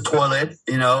like it's a toilet.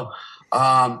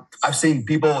 I've seen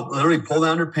people literally pull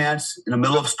down their pants in the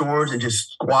middle of stores and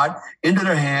just squat into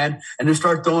their hand and then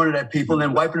start throwing it at people and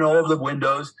then wiping it all over the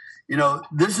windows.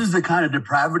 This is the kind of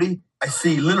depravity I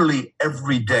see literally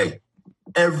every day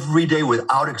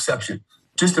without exception,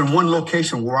 just in one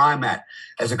location where I'm at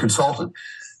as a consultant.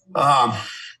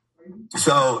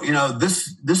 So,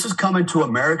 this is coming to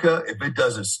America if it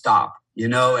doesn't stop,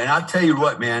 and I'll tell you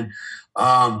what, man,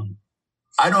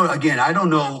 I don't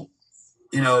know,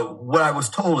 what I was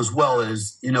told as well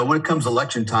is, when it comes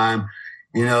election time,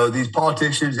 these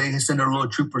politicians, they send their little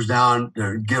troopers down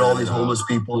to get all these homeless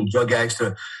people and drug addicts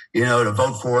to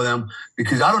vote for them,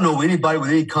 because I don't know anybody with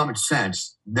any common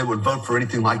sense that would vote for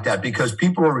anything like that, because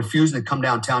people are refusing to come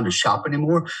downtown to shop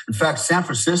anymore. In fact, San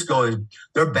Francisco,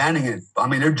 they're banning it. I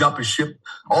mean, they're jumping ship.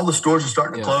 All the stores are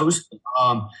starting to close,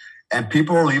 and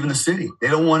people are leaving the city. They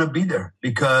don't want to be there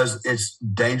because it's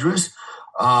dangerous.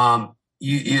 Poor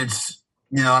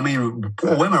women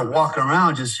are walking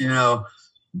around just,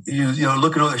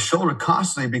 looking over their shoulder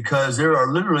constantly because there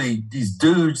are literally these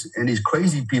dudes and these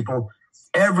crazy people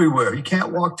everywhere. You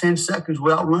can't walk 10 seconds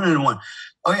without running into one.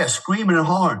 Oh, yeah, screaming and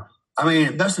hollering. I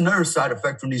mean, that's another side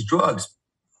effect from these drugs.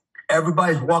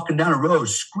 Everybody's walking down the road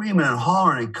screaming and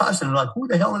hollering and cussing. And like, who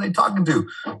the hell are they talking to?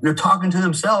 They're talking to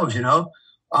themselves,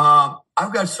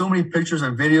 I've got so many pictures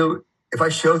and video. If I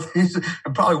show these,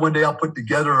 and probably one day I'll put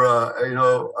together,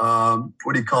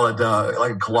 what do you call it,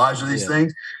 like a collage of these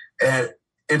things. And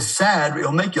it's sad.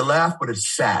 It'll make you laugh, but it's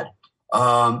sad.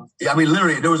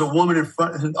 Literally, there was a woman in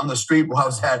front on the street where I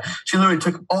was at. She literally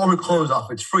took all her clothes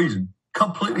off. It's freezing.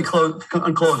 Completely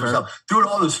unclothed herself. Threw it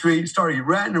all on the street. Started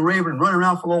ranting and raving and running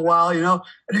around for a little while, and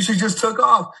then she just took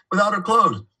off without her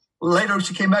clothes. Later,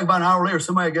 she came back about an hour later.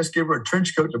 Somebody, I guess, gave her a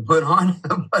trench coat to put on.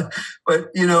 but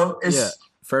it's... Yeah.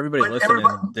 For everybody listening,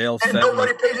 Dale said...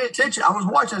 nobody pays any attention. I was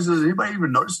watching this. Does anybody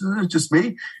even notice this? It's just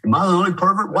me? Am I the only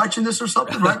pervert watching this or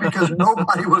something? Right? Because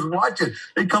nobody was watching.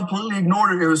 They completely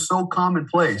ignored it. It was so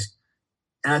commonplace.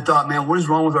 And I thought, man, what is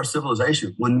wrong with our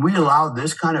civilization? When we allow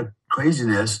this kind of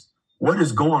craziness, what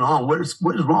is going on? What is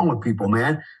wrong with people,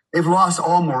 man? They've lost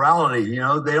all morality. They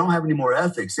don't have any more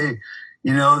ethics. And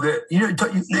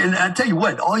I tell you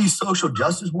what, all you social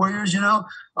justice warriors,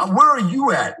 where are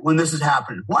you at when this is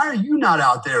happening? Why are you not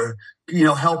out there,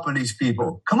 helping these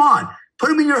people? Come on, put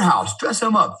them in your house, dress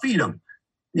them up, feed them.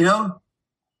 You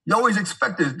always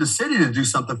expect the city to do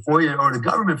something for you or the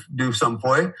government to do something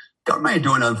for you. Government ain't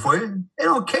doing nothing for you. They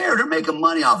don't care. They're making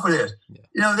money off of this.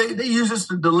 Yeah. They use this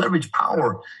to leverage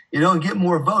power, and get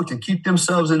more votes and keep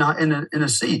themselves in a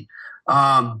seat.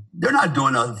 They're not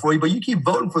doing nothing for you, but you keep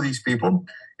voting for these people,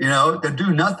 that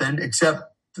do nothing except,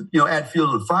 add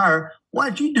fuel to the fire. Why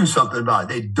don't you do something about it?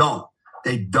 They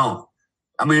don't.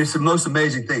 I mean, it's the most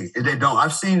amazing thing. They don't.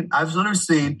 I've literally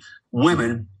seen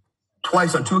women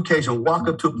twice on two occasions walk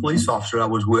up to a police officer I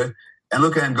was with and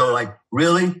look at him and go like,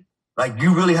 really? Like,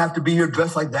 you really have to be here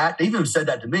dressed like that? They even said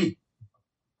that to me.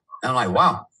 And I'm like,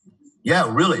 wow.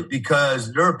 Yeah, really,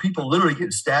 because there are people literally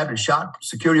getting stabbed and shot,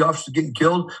 security officers getting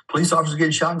killed, police officers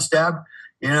getting shot and stabbed.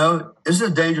 You know, this is a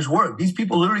dangerous work. These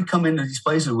people literally come into these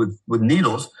places with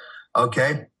needles,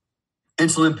 okay,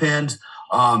 insulin pens,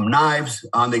 knives.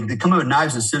 They come in with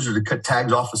knives and scissors to cut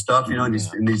tags off of stuff, you know, in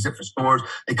these different stores.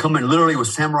 They come in literally with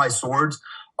samurai swords.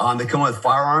 They come in with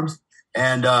firearms.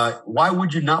 And why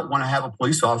would you not want to have a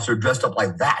police officer dressed up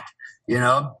like that, you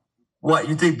know? What,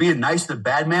 you think being nice to the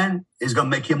bad man is going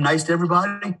to make him nice to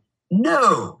everybody?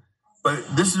 No. But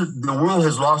the world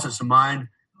has lost its mind.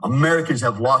 Americans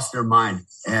have lost their mind.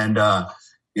 And,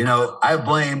 you know, I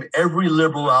blame every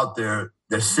liberal out there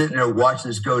that's sitting there watching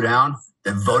this go down,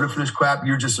 that voted for this crap.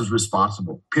 You're just as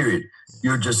responsible, period.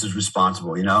 You're just as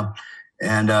responsible, you know?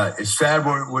 And it's sad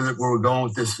where we're going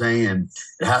with this thing, and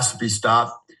it has to be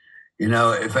stopped. You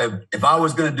know, if I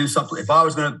was going to do something, if I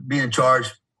was going to be in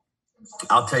charge,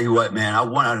 I'll tell you what, man, I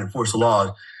want to enforce the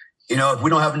laws. You know, if we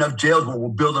don't have enough jails, we're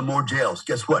building more jails.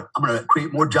 Guess what? I'm going to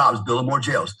create more jobs, building more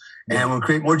jails. And we'll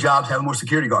create more jobs, having more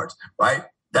security guards, right?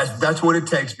 That's what it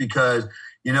takes, because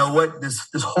you know what? This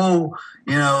whole,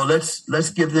 you know, let's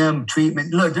give them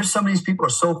treatment. Look, there's some of these people are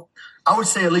so, I would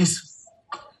say at least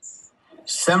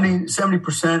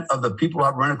 70% of the people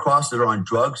I've run across that are on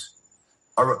drugs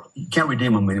you can't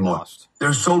redeem them anymore. Lost.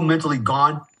 They're so mentally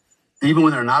gone. Even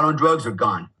when they're not on drugs, they're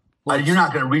gone. You're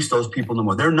not going to reach those people no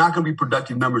more. They're not going to be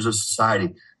productive members of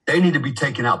society. They need to be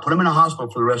taken out. Put them in a hospital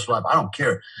for the rest of their life. I don't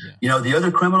care. Yeah. You know, the other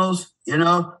criminals, you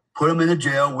know, put them in a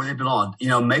jail where they belong. You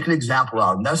know, make an example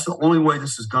out of them. That's the only way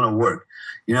this is going to work.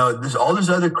 You know, there's all this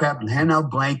other crap and hand out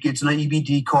blankets and an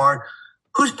EBD card.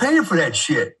 Who's paying for that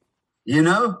shit? You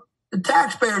know, the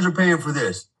taxpayers are paying for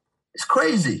this. It's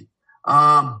crazy.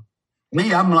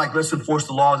 Me, I'm like, let's enforce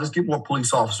the laws. Let's get more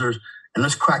police officers and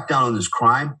let's crack down on this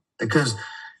crime, because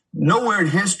nowhere in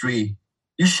history,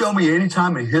 you show me any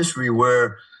time in history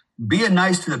where being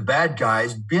nice to the bad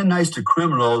guys, being nice to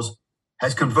criminals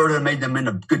has converted and made them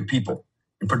into good people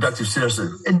and productive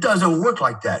citizens. It doesn't work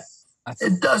like that.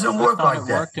 It doesn't work like that.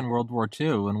 It worked in World War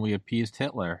II when we appeased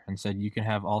Hitler and said, you can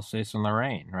have Alsace and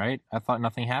Lorraine, right? I thought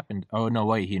nothing happened. Oh, no,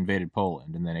 wait, he invaded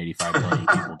Poland and then 85 million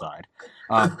people died.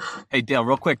 Hey, Dale,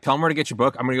 real quick, tell them where to get your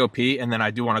book. I'm going to go pee, and then I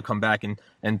do want to come back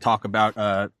and talk about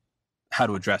how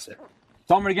to address it.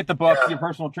 Tell them where to get the book, your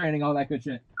personal training, all that good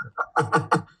shit.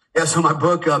 Yeah, so my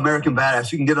book, American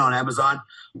Badass, you can get it on Amazon.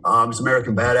 It's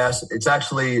American Badass. It's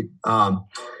actually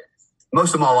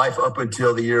most of my life up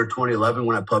until the year 2011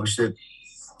 when I published it.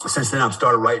 Since then, I've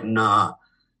started writing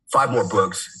 5 more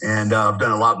books, and I've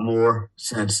done a lot more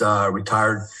since I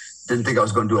retired. Didn't think I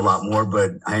was going to do a lot more,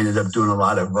 but I ended up doing a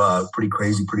lot of pretty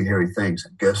crazy, pretty hairy things.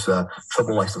 I guess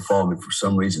trouble likes to follow me for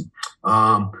some reason.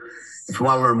 If you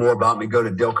want to learn more about me, go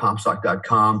to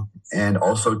DaleComstock.com, and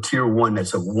also Tier 1,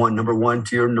 that's number one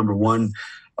tier, number 1,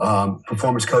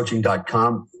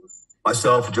 performancecoaching.com.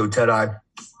 Myself, Joe Tedai.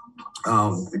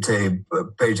 It's a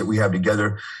page that we have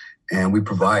together, and we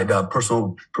provide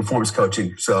personal performance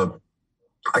coaching. So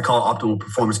I call it optimal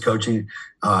performance coaching.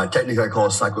 Technically, I call it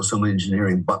psychosomal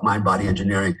engineering, mind-body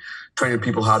engineering, training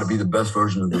people how to be the best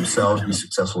version of themselves, be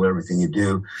successful at everything you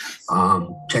do,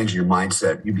 changing your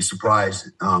mindset. You'd be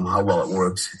surprised how well it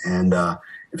works. And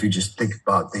if you just think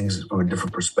about things from a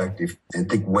different perspective and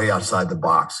think way outside the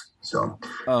box. So,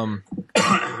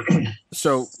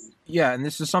 yeah, and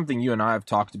this is something you and I have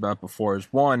talked about before, is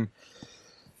one,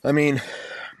 I mean,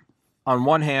 on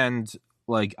one hand,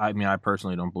 like, I mean, I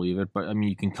personally don't believe it, but I mean,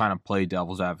 you can kind of play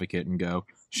devil's advocate and go,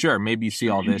 sure, maybe you see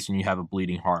all this and you have a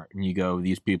bleeding heart and you go,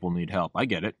 these people need help. I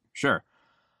get it. Sure.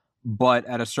 But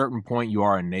at a certain point you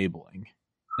are enabling,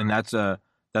 and that's a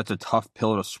tough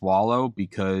pill to swallow,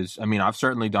 because I mean, I've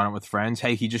certainly done it with friends.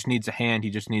 Hey, he just needs a hand. He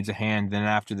just needs a hand. Then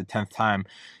after the 10th time,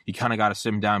 you kind of got to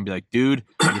sit him down and be like, dude,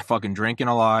 you're fucking drinking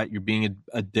a lot. You're being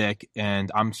a dick.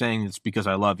 And I'm saying this because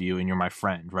I love you and you're my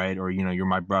friend, right? Or, you know, you're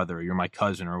my brother, or you're my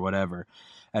cousin, or whatever.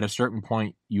 At a certain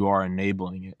point, you are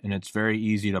enabling it. And it's very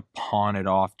easy to pawn it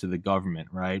off to the government,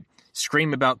 right?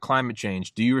 Scream about climate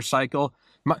change. Do you recycle?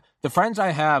 The friends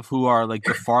I have who are like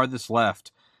the farthest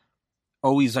left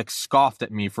always like scoffed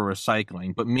at me for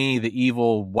recycling, but me, the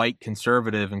evil white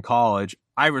conservative in college,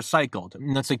 I recycled.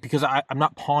 And that's like, because I'm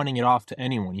not pawning it off to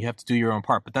anyone. You have to do your own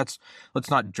part, but let's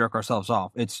not jerk ourselves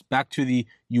off. It's back to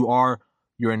you're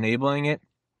enabling it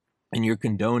and you're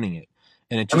condoning it.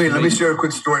 And it just let me share a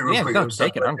quick story real quick. Go,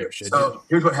 take it. I don't give a shit. So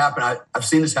here's what happened. I've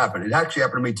seen this happen. It actually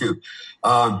happened to me too.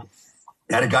 I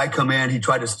had a guy come in. He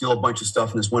tried to steal a bunch of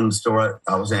stuff in this one store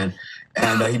I was in.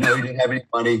 And he didn't have any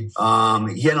money.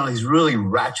 He had all these really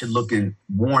ratchet-looking,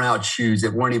 worn-out shoes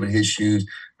that weren't even his shoes.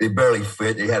 They barely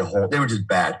fit. They had a hole. They were just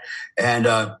bad. And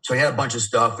so he had a bunch of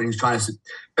stuff, and he was trying to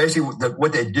 – basically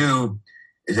what they do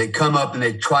is they come up and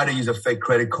they try to use a fake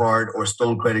credit card or a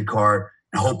stolen credit card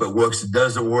and hope it works. It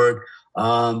doesn't work.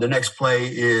 The next play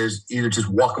is either just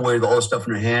walk away with all the stuff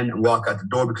in their hand and walk out the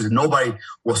door because nobody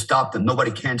will stop them.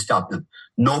 Nobody can stop them.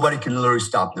 Nobody can literally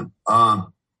stop them.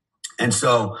 And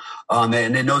so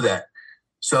they know that.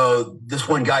 So this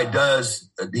one guy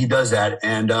does that.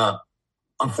 And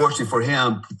unfortunately for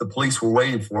him, the police were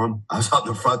waiting for him. I was out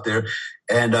in the front there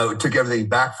and took everything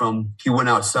back from him. He went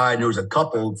outside and there was a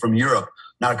couple from Europe,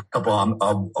 not a couple,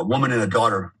 a woman and a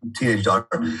daughter, teenage daughter.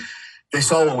 They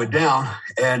saw what went down.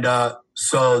 And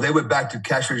so they went back to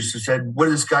cash register and said, what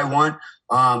does this guy want?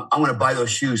 I'm going to buy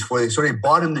those shoes for you. So they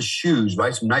bought him the shoes,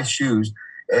 right? Some nice shoes.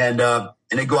 And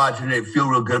they go out and they feel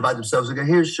real good about themselves. They go,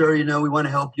 here, sir, we want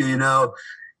to help you, And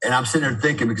I'm sitting there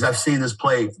thinking, because I've seen this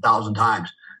play 1,000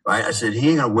 times, right? I said, he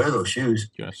ain't going to wear those shoes.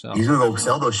 He's going to go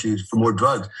sell those shoes for more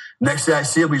drugs. Next day I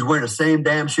see him, he's wearing the same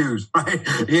damn shoes, right?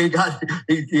 He ain't got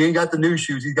the new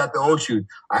shoes. He's got the old shoes.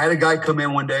 I had a guy come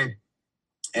in one day,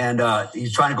 and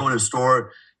he's trying to go in the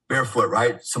store barefoot,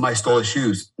 right? Somebody stole his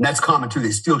shoes. And that's common, too.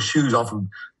 They steal shoes off of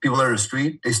people that are in the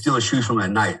street. They steal the shoes from them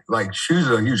at night. Like, shoes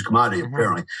are a huge commodity,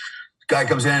 apparently. Guy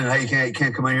comes in and, hey, you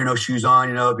can't come in here, no shoes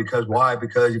on, because why?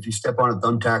 Because if you step on a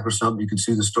thumbtack or something, you can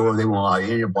sue the store. They won't allow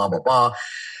you in, blah, blah, blah.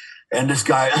 And this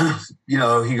guy,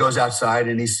 he goes outside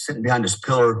and he's sitting behind this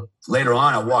pillar. Later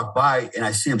on, I walk by and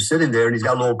I see him sitting there and he's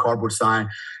got a little cardboard sign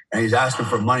and he's asking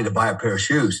for money to buy a pair of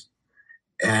shoes.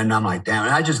 And I'm like, damn.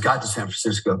 And I just got to San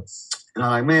Francisco. And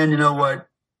I'm like, man, you know what?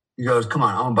 He goes, come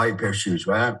on, I'm going to buy you a pair of shoes,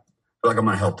 right? I feel like I'm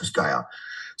going to help this guy out.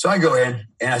 So I go in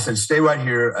and I said, stay right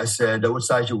here. I said, what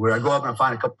size you wear? I go up and I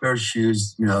find a couple pairs of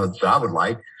shoes, that I would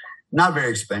like. Not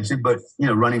very expensive, but,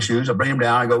 running shoes. I bring them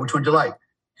down. I go, which ones do you like?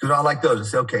 He goes, I like those. I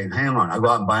said, okay, hang on. I go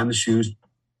out and buy him the shoes,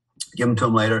 give them to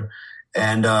him later.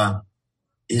 And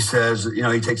he says,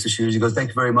 he takes the shoes. He goes, thank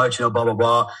you very much, blah, blah,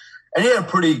 blah. And he had a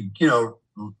pretty,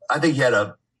 I think he had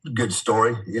a good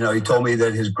story. He told me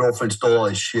that his girlfriend stole all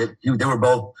his shit. They were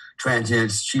both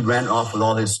transients. She ran off with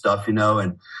all his stuff,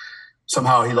 and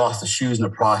somehow he lost the shoes in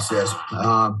the process.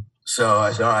 So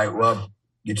I said, all right, well,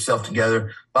 get yourself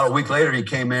together. About a week later, he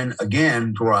came in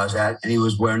again to where I was at, and he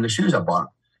was wearing the shoes I bought him.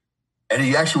 And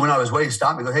he actually went out of his way to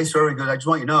stop me. He goes, hey, sir, he goes, I just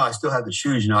want you to know I still have the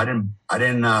shoes. I didn't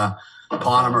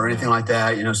pawn them or anything like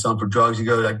that, sell them for drugs. He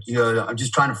goes, I'm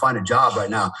just trying to find a job right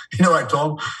now. You know what I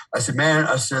told him? I said, man,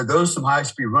 those are some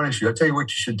high-speed running shoes. I'll tell you what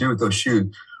you should do with those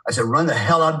shoes. I said, run the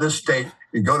hell out of this state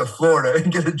and go to Florida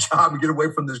and get a job and get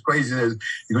away from this craziness.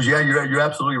 He goes, yeah, you're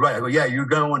absolutely right. I go, yeah, you're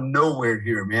going nowhere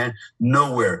here, man.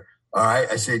 Nowhere. All right.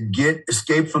 I said,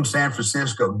 escape from San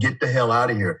Francisco. Get the hell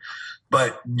out of here.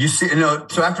 But you see,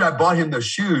 so after I bought him those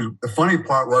shoes, the funny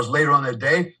part was later on that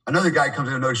day, another guy comes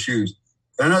in with those shoes.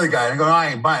 And another guy, and I go, I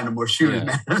ain't buying no more shoes,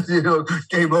 man.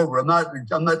 Game over. I'm not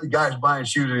the guy who's buying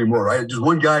shoes anymore, right? Just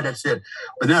one guy, that's it.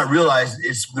 But then I realized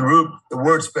the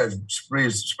word spreads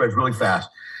really fast.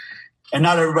 And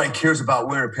not everybody cares about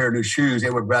wearing a pair of new shoes. They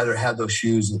would rather have those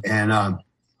shoes and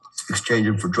exchange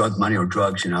them for drug money or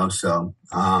drugs, So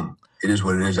it is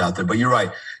what it is out there. But you're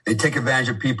right. They take advantage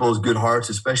of people's good hearts,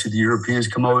 especially the Europeans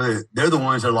come over there. They're the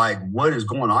ones that are like, what is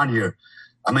going on here?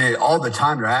 I mean, all the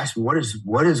time they're asking, what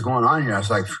is going on here?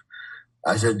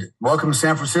 I said, welcome to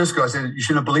San Francisco. I said, you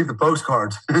shouldn't believe the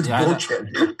postcards. It's bullshit.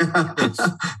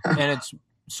 It's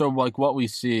so like what we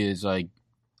see is like,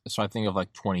 so I think of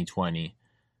like 2020.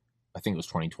 I think it was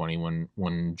 2020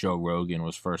 when Joe Rogan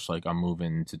was first like, I'm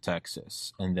moving to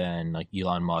Texas. And then like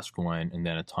Elon Musk went, and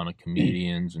then a ton of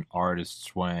comedians and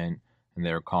artists went, and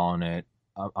they were calling it.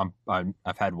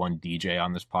 I've had one DJ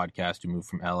on this podcast who moved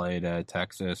from LA to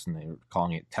Texas, and they were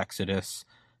calling it Texidus,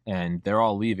 and they're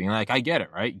all leaving. Like, I get it,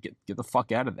 right? Get the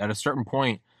fuck out of it. At a certain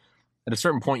point,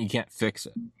 you can't fix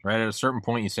it, right? At a certain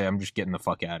point, you say, I'm just getting the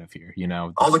fuck out of here,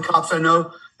 All the cops I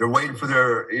know, they're waiting for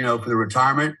their, for their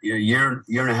retirement, year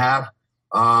and a half,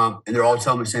 and they're all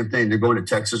telling me the same thing. They're going to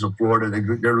Texas or Florida.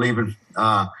 They're leaving.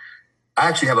 I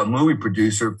actually have a movie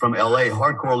producer from LA,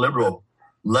 hardcore liberal,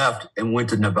 left and went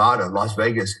to Nevada, Las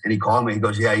Vegas, and he called me. He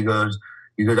goes, yeah, he goes,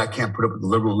 I can't put up with the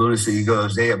liberal lunacy. He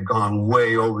goes, they have gone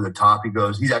way over the top. He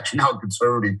goes, he's actually now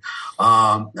conservative.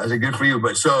 I said, good for you.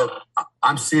 But so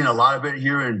I'm seeing a lot of it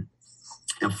here in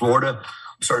Florida.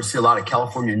 I'm starting to see a lot of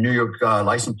California and New York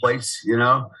license plates,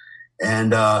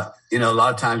 and, a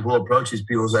lot of times we'll approach these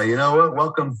people and say, you know what,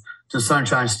 welcome to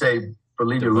Sunshine State, for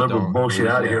leaving your liberal bullshit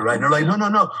out of here, right? And they're like,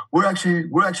 no, we're actually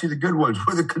the good ones.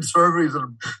 We're the conservatives that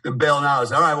are bailing out.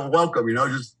 It's all right, well, welcome.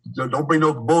 Just don't bring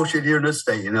no bullshit here in this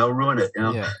state. Ruin it.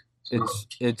 Yeah,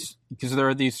 it's because there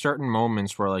are these certain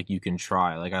moments where like you can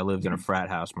try. Like I lived in a frat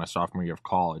house my sophomore year of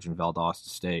college in Valdosta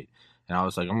State, and I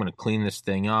was like, I'm gonna clean this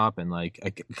thing up, and like I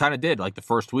kind of did. Like the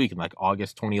first week in like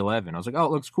August 2011, I was like, oh,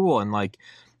 it looks cool, and like.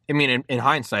 I mean, in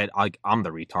hindsight, like I'm the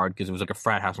retard because it was like a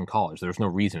frat house in college. There was no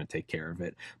reason to take care of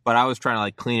it. But I was trying to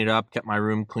like clean it up, kept my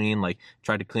room clean, like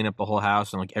tried to clean up the whole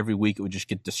house, and like every week it would just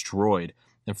get destroyed.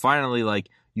 And finally, like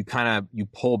you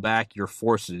pull back your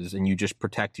forces and you just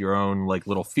protect your own like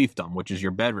little fiefdom, which is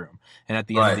your bedroom. And at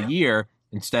the end of the year,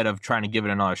 instead of trying to give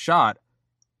it another shot,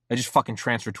 I just fucking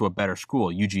transferred to a better school,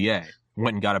 UGA.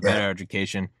 Went and got a better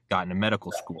education, got into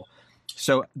medical school.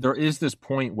 So there is this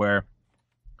point where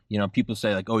people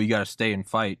say like, oh, you got to stay and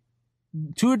fight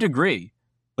to a degree,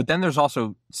 but then there's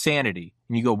also sanity.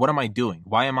 And you go, what am I doing?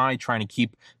 Why am I trying to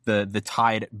keep the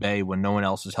tide at bay when no one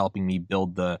else is helping me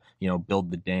build the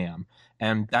dam?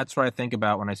 And that's what I think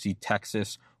about when I see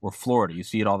Texas or Florida. You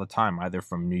see it all the time, either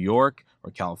from New York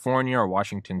or California or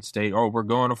Washington State. Oh, we're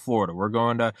going to Florida. We're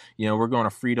going to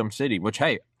Freedom City, which,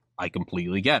 hey, I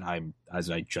completely get. As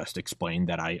I just explained,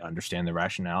 that I understand the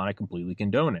rationale and I completely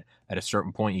condone it. At a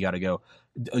certain point, you got to go,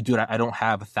 dude, I don't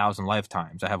have 1,000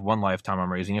 lifetimes. I have one lifetime.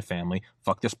 I'm raising a family.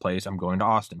 Fuck this place. I'm going to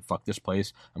Austin. Fuck this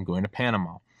place. I'm going to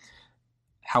Panama.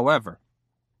 However,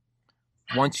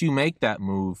 once you make that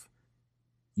move,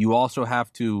 you also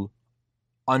have to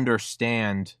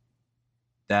understand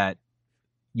that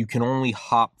you can only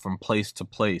hop from place to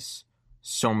place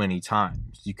so many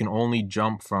times. You can only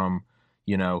jump from,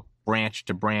 branch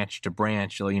to branch to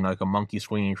branch, like a monkey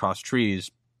swinging across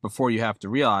trees before you have to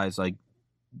realize like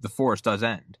the forest does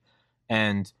end.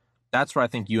 And that's what I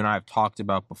think you and I have talked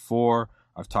about before.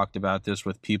 I've talked about this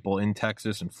with people in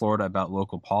Texas and Florida about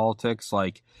local politics.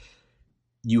 Like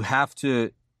you have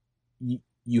to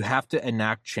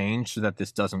enact change so that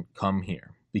this doesn't come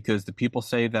here, because the people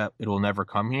say that it will never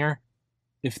come here.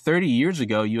 If 30 years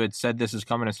ago you had said this is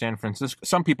coming to San Francisco,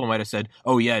 some people might have said,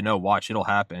 oh yeah, no, watch, it'll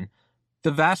happen. The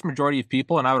vast majority of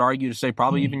people, and I would argue to say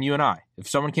probably even you and I, if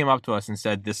someone came up to us and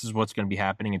said this is what's going to be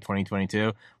happening in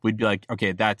 2022, we'd be like,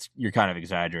 okay, you're kind of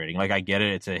exaggerating. Like I get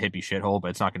it, it's a hippie shithole, but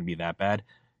it's not going to be that bad.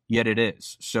 Yet it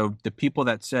is. So the people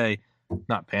that say,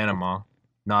 not Panama,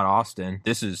 not Austin,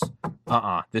 this is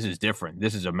different.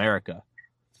 This is America.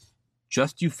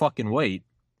 Just you fucking wait,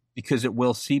 because it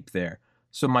will seep there.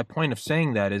 So my point of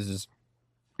saying that is,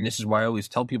 and this is why I always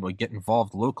tell people to get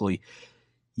involved locally,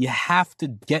 you have to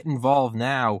get involved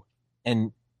now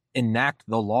and enact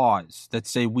the laws that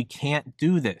say we can't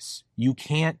do this. You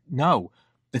can't. No.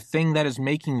 The thing that is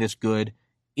making this good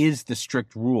is the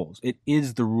strict rules. It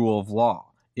is the rule of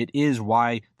law. It is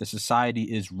why the society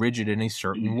is rigid in a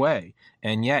certain way.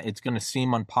 And yeah, it's going to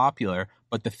seem unpopular,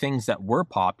 but the things that were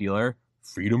popular,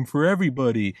 freedom for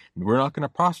everybody, we're not going to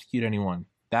prosecute anyone,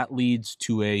 that leads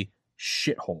to a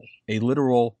shithole,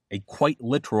 a quite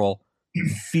literal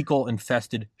fecal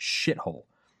infested shithole,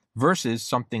 versus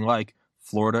something like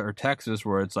Florida or Texas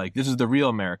where it's like, this is the real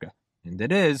America. And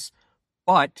it is,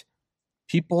 but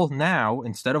people now,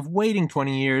 instead of waiting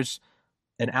 20 years,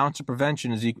 an ounce of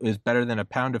prevention is better than a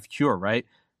pound of cure, right?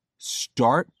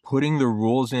 Start putting the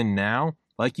rules in now.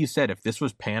 Like you said, if this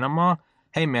was Panama,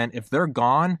 hey man, if they're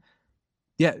gone,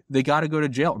 yeah, they got to go to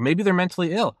jail. Maybe they're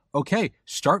mentally ill. Okay,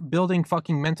 start building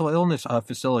fucking mental illness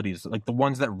facilities like the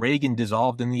ones that Reagan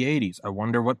dissolved in the 80s. I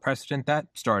wonder what precedent that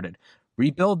started.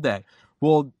 Rebuild that.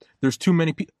 Well, there's too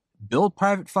many people. Build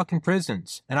private fucking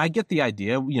prisons. And I get the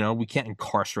idea, we can't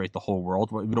incarcerate the whole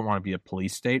world. We don't want to be a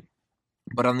police state.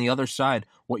 But on the other side,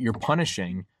 what you're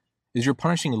punishing is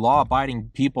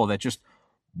law-abiding people that just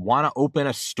want to open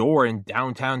a store in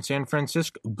downtown San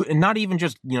Francisco, and not even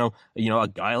just a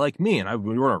guy like me and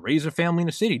we want to raise a family in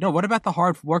a city. No, what about the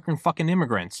hard-working fucking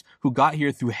immigrants who got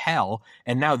here through hell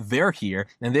and now they're here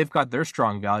and they've got their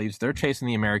strong values, they're chasing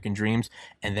the American dreams,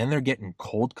 and then they're getting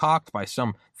cold-cocked by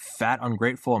some fat,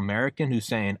 ungrateful American who's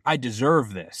saying, "I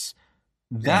deserve this."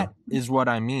 That is what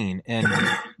I mean, and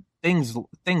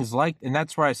things like, and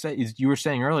that's where I say is you were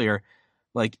saying earlier,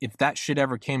 like if that shit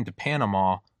ever came to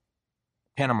Panama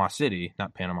City,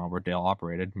 not Panama where Dale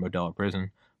operated, Modelo Prison,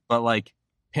 but like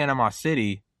Panama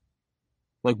City,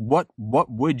 like what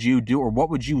would you do, or what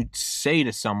would you say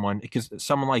to someone? Because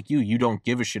someone like you don't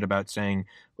give a shit about saying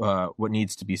what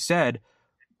needs to be said.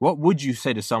 What would you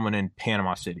say to someone in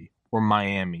Panama City or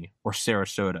Miami or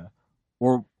Sarasota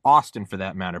or Austin for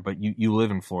that matter? But you live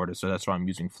in Florida, so that's why I'm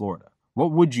using Florida.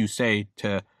 What would you say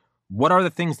to, what are the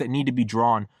things that need to be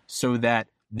drawn so that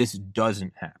this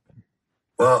doesn't happen?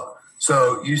 Well,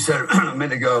 So you said a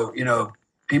minute ago,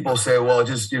 people say, well,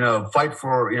 just, fight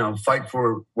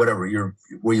for whatever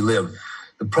where you live.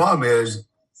 The problem is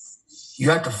you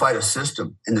have to fight a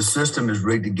system, and the system is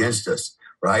rigged against us,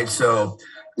 right? So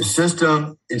the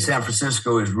system in San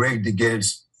Francisco is rigged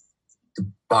against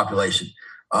the population.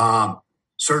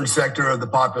 Certain sector of the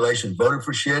population voted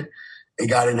for shit. It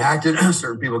got enacted.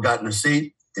 Certain people got in a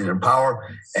seat, in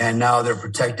power, and now they're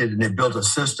protected, and they built a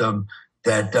system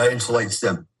that insulates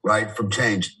them, right, from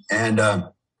change. And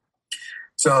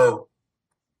so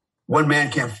one man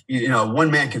can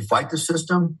fight the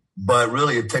system, but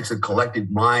really it takes a collective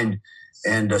mind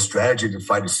and a strategy to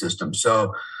fight a system.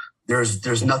 So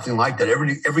there's nothing like that.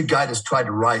 Every guy that's tried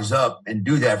to rise up and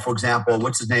do that, for example,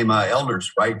 what's his name?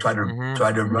 Elders, right? Tried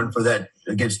to run for that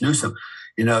against Newsom.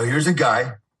 Here's a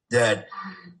guy that,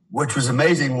 which was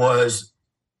amazing was,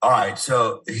 all right,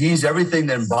 so he's everything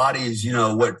that embodies,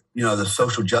 what, the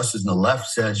social justice and the left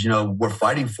says, we're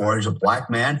fighting for. He's a black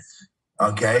man.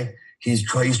 Okay. He's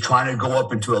trying to go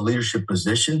up into a leadership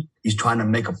position. He's trying to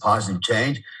make a positive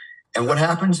change. And what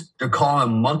happens? They're calling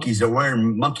them monkeys. They're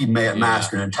wearing monkey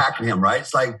masks and attacking him, right?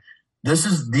 It's like,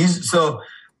 so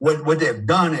what they've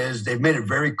done is they've made it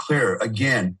very clear,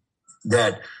 again,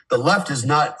 that the left is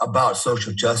not about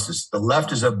social justice. The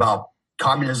left is about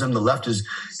communism. The left is,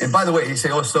 and by the way, you say,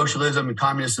 socialism and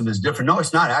communism is different. No,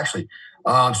 it's not actually.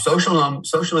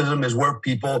 Socialism is where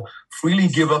people freely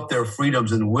give up their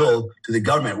freedoms and will to the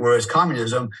government, whereas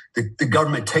communism, the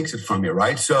government takes it from you,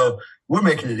 right? So we're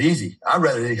making it easy. I'd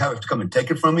rather they have to come and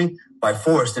take it from me by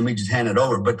force than me just hand it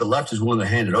over, but the left is willing to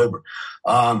hand it over.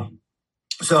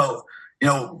 So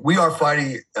we are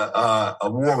fighting a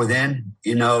war within,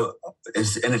 and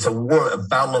it's a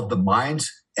battle of the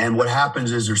minds. And what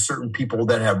happens is there's certain people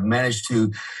that have managed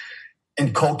to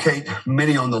inculcate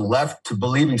many on the left to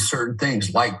believing certain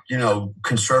things, like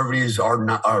conservatives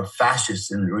are fascists,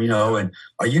 and and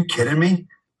are you kidding me?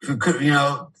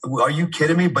 Are you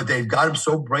kidding me? But they've got them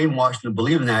so brainwashed into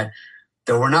believing that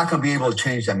we're not going to be able to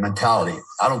change that mentality.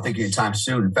 I don't think anytime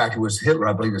soon. In fact, it was Hitler,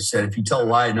 I believe, that said if you tell a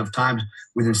lie enough times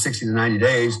within 60 to 90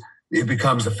 days, it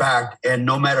becomes a fact. And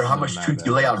no matter how much truth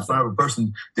you lay out in front of a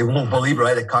person, they won't believe it,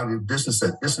 right? That cognitive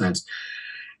dissonance.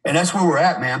 And that's where we're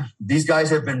at, man. These guys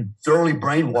have been thoroughly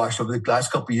brainwashed over the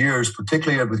last couple of years,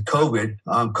 particularly with COVID.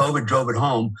 COVID drove it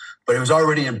home, but it was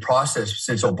already in process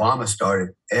since Obama started.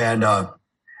 And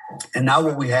now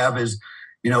what we have is,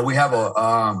 we have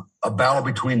a battle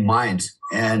between minds,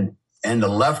 and the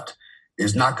left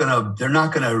is they're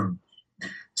not going to,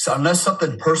 so unless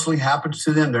something personally happens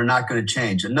to them, they're not going to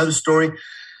change. Another story,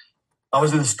 I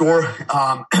was in the store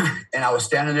and I was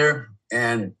standing there,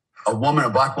 and a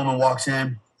black woman walks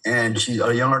in, and she's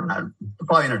probably in her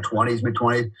 20s,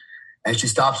 mid-20s, and she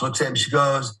stops, looks at me, she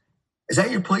goes, "Is that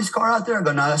your police car out there?" I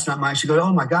go, "No, that's not mine." She goes,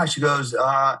 "Oh my gosh." She goes,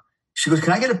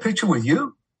 "Can I get a picture with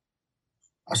you?"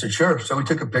 I said, "Sure." So we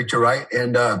took a picture, right?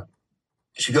 And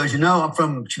she goes, I'm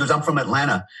from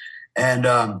Atlanta. And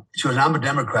she goes, "I'm a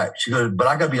Democrat." She goes, "But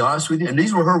I got to be honest with you." And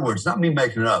these were her words, not me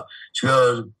making it up. She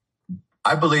goes,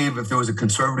 "I believe if there was a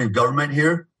conservative government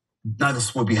here, none of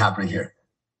this would be happening here."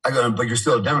 I go, "But you're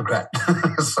still a Democrat."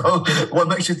 So what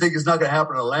makes you think it's not going to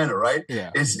happen in Atlanta, right?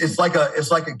 Yeah. It's like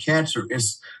a cancer.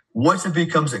 It's once it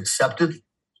becomes accepted,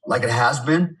 like it has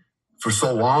been for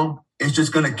so long, it's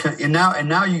just going to, and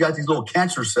now you got these little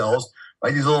cancer cells,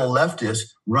 right? These little leftists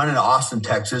running to Austin,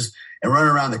 Texas, and running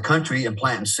around the country and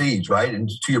planting seeds, right? And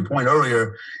to your point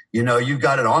earlier, you've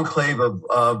got an enclave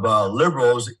of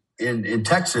liberals in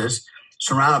Texas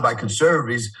surrounded by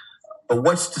conservatives. But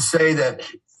what's to say that,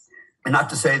 and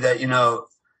not to say that, in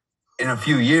a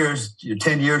few years,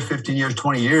 10 years, 15 years,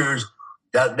 20 years,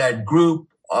 that group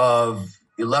of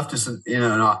leftists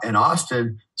in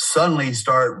Austin suddenly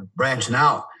start branching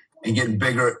out and getting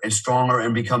bigger and stronger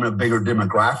and becoming a bigger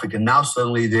demographic. And now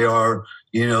suddenly they are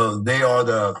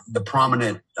the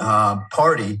prominent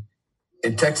party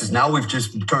in Texas. Now we've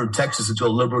just turned Texas into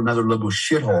another liberal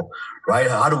shithole, right?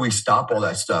 How do we stop all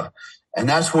that stuff? And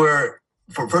that's where,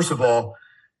 first of all,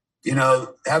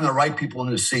 having the right people in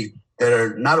the seat that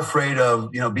are not afraid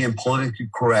of, being politically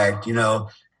correct,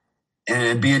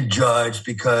 and being judged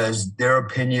because their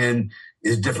opinion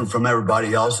is different from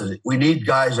everybody else's. We need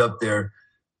guys up there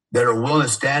that are willing to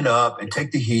stand up and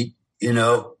take the heat,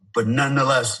 but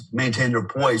nonetheless maintain their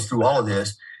poise through all of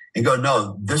this and go,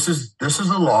 "No, this is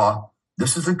the law.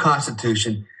 This is the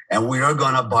Constitution, and we are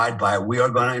going to abide by it. We are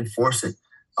going to enforce it.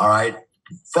 All right.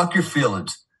 Fuck your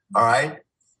feelings. All right.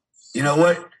 You know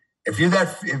what? If you're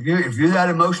that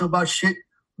emotional about shit,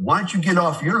 why don't you get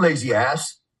off your lazy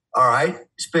ass? All right.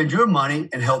 Spend your money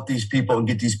and help these people and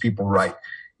get these people right.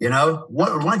 Why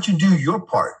don't you do your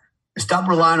part? and stop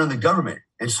relying on the government.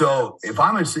 And so if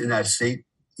I'm in that seat,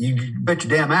 you bet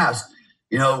your damn ass,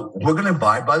 we're going to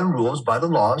abide by the rules, by the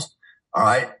laws. All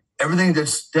right. Everything that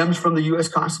stems from the U.S.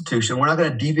 Constitution, we're not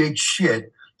going to deviate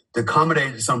shit to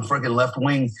accommodate some freaking left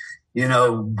wing,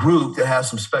 group that has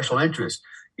some special interests.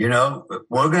 What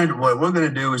we're going to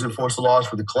do is enforce the laws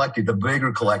for the collective, the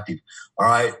bigger collective. All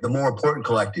right. The more important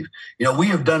collective. We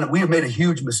have made a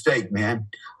huge mistake, man.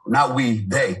 Not we,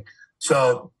 they.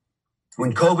 So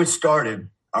when COVID started,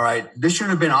 all right, this should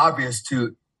have been obvious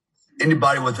to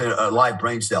anybody with a live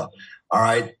brain cell. All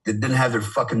right, that didn't have their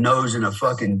fucking nose in a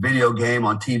fucking video game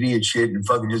on TV and shit and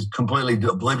fucking just completely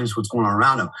oblivious what's going on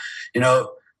around them.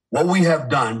 What we have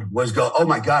done was go, oh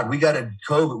my God, we got a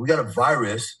COVID, we got a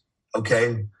virus,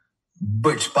 okay,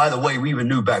 which, by the way, we even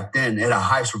knew back then at a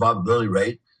high survivability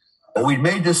rate. But we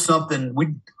made this something,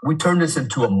 we turned this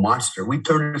into a monster. We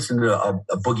turned this into a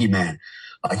boogeyman.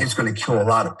 Like it's going to kill a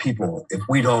lot of people if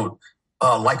we don't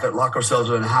lock ourselves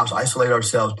in the house, isolate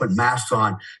ourselves, put masks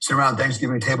on, sit around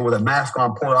Thanksgiving table with a mask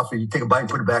on, pull it off, and you take a bite and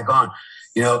put it back on.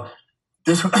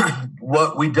 This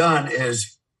what we've done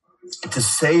is to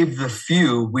save the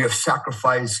few, we have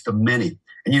sacrificed the many.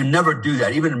 And you never do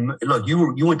that. Even look,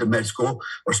 you went to med school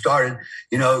or started.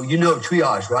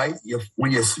 Triage, right?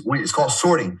 When it's called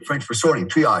sorting, French for sorting,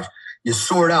 triage. You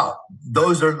sort out.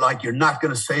 Those are like you're not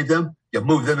going to save them. You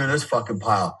move them in this fucking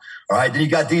pile. All right. Then you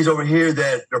got these over here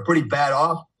that are pretty bad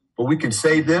off, but we can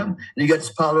save them. And you got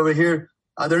this pile over here.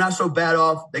 They're not so bad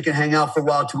off. They can hang out for a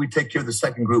while till we take care of the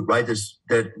second group, right?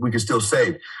 That we can still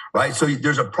save, right? So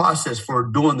there's a process for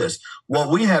doing this. What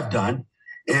we have done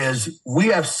is we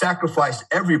have sacrificed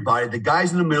everybody, the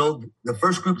guys in the middle, the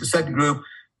first group, the second group,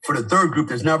 for the third group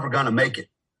that's never going to make it,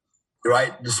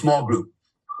 right? The small group.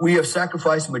 We have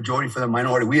sacrificed the majority for the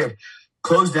minority. We have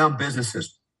closed down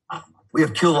businesses. We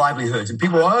have killed livelihoods. And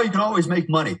people, you can always make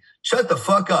money. Shut the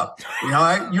fuck up.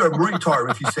 Right? You're a retard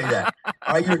if you say that.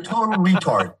 All right? You're a total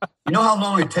retard. You know how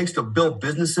long it takes to build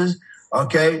businesses?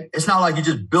 Okay? It's not like you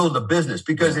just build a business.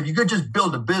 Because if you could just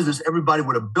build a business, everybody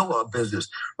would have built a business,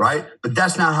 right? But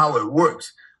that's not how it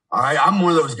works. All right? I'm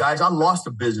one of those guys. I lost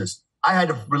a business. I had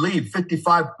to relieve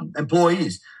 55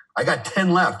 employees. I got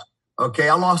 10 left. Okay?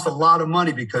 I lost a lot of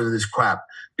money because of this crap.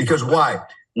 Because why?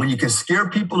 When you can scare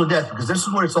people to death, because this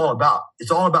is what it's all about.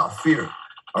 It's all about fear.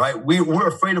 All right. We're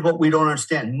afraid of what we don't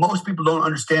understand. Most people don't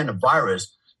understand the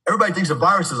virus. Everybody thinks the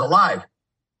virus is alive.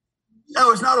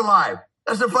 No, it's not alive.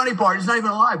 That's the funny part. It's not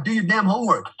even alive. Do your damn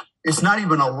homework. It's not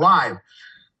even alive.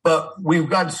 But we've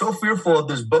gotten so fearful of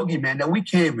this bogeyman that we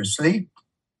can't even sleep,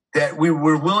 that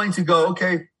we're willing to go,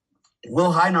 okay,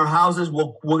 we'll hide in our houses.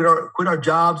 We'll quit our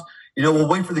jobs. We'll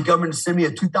wait for the government to send me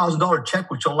a $2,000 check,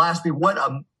 which will last me,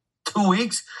 2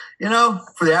 weeks,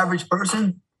 for the average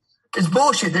person. It's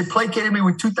bullshit. They placated me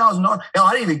with $2,000. Hell,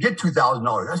 I didn't even get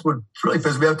 $2,000. That's what really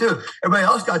pissed me off too. Everybody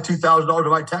else got $2,000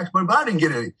 of my tax money, but I didn't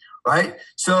get any. Right?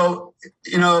 So,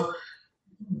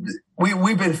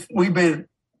 we've been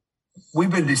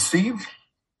deceived.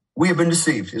 We have been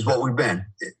deceived, is what we've been.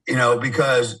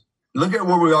 Because look at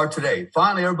where we are today.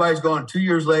 Finally, everybody's going 2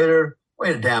 years later.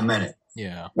 Wait a damn minute.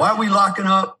 Yeah. Why are we locking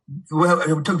up? We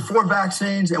took 4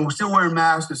 vaccines and we're still wearing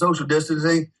masks and social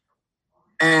distancing,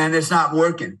 and it's not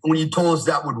working. When you told us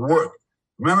that would work,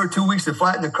 remember 2 weeks to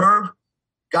flatten the curve?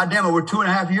 God damn it, we're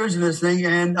 2.5 years in this thing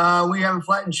and we haven't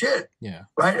flattened shit. Yeah.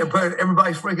 Right?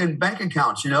 Everybody's freaking bank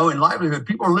accounts, and livelihood.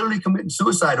 People are literally committing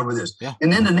suicide over this. Yeah.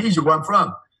 In Indonesia, where I'm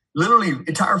from, literally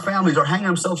entire families are hanging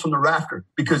themselves from the rafter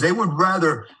because they would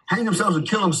rather hang themselves and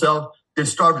kill themselves than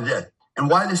starve to death. And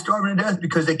why are they starving to death?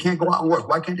 Because they can't go out and work.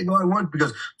 Why can't they go out and work?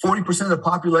 Because 40% of the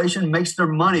population makes their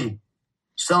money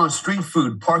selling street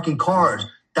food, parking cars.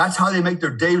 That's how they make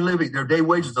their day living, their day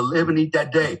wages to live and eat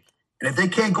that day. And if they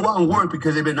can't go out and work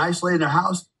because they've been isolated in their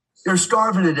house, they're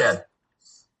starving to death.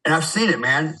 And I've seen it,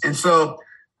 man. And so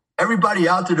everybody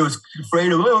out there that was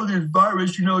afraid of, this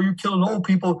virus, you're killing old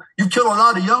people. You kill a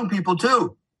lot of young people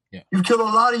too. Yeah. You've killed a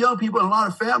lot of young people and a lot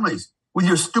of families with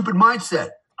your stupid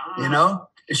mindset,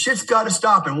 The shit's got to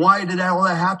stop. And why did all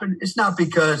that happen? It's not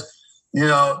because,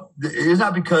 it's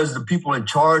not because the people in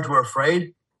charge were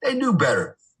afraid. They knew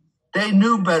better. They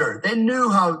knew better. They knew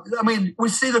how. We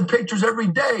see the pictures every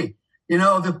day.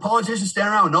 The politicians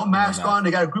standing around with no mask on.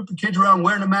 They got a group of kids around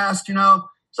wearing a mask.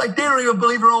 It's like they don't even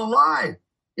believe their own lie.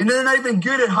 They're not even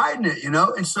good at hiding it.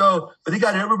 And so, but they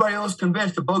got everybody else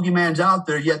convinced the bogeyman's out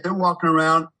there. Yet they're walking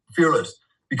around fearless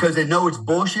because they know it's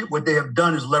bullshit. What they have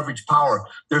done is leverage power.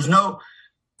 There's no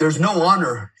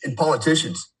honor in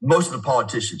politicians. Most of the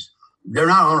politicians, they're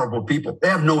not honorable people. They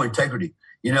have no integrity,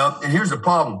 And here's the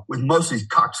problem with most of these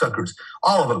cocksuckers,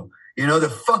 all of them, You know, the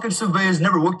fucking civilians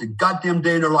never worked a goddamn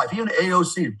day in their life. Even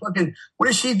AOC, fucking, what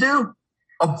does she do?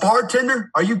 A bartender?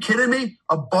 Are you kidding me?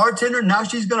 A bartender? Now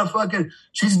she's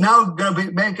now gonna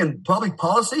be making public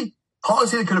policy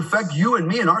that can affect you and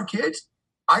me and our kids.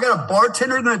 I got a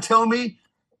bartender gonna tell me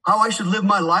how I should live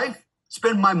my life,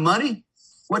 spend my money,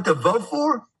 what to vote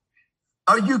for?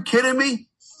 Are you kidding me?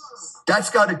 That's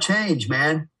got to change,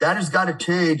 man. That has got to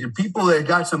change. And people that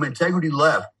got some integrity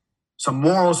left, some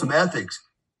morals, some ethics,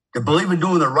 that believe in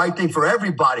doing the right thing for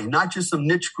everybody, not just some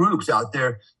niche groups out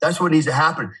there. That's what needs to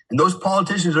happen. And those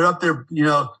politicians that are up there, you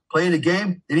know, playing the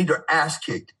game, they need their ass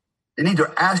kicked. They need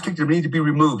their ass kicked. They need to be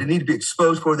removed. They need to be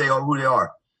exposed for who they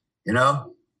are. You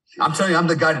know, I'm telling you, I'm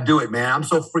the guy to do it, man. I'm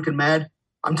so freaking mad.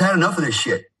 I'm had enough of this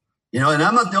shit. You know, and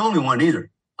I'm not the only one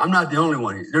either. I'm not the only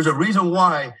one. There's a reason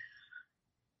why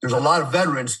there's a lot of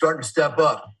veterans starting to step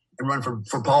up and run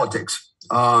for politics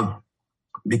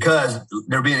because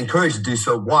they're being encouraged to do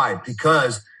so. Why?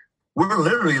 Because we're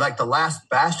literally like the last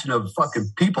bastion of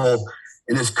fucking people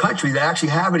in this country that actually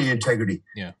have any integrity.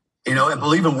 Yeah. You know, and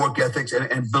believe in work ethics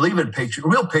and believe in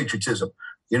real patriotism,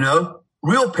 you know,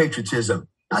 real patriotism.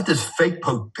 Not this fake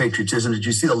patriotism that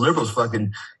you see the liberals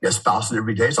fucking espousing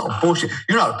every day. It's all bullshit.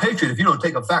 You're not a patriot if you don't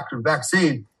take a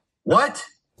vaccine. What?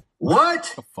 Go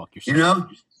fuck yourself. You know,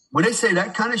 when they say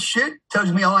that kind of shit,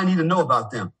 tells me all I need to know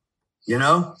about them. You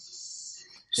know?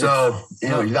 So, you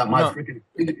know, you got my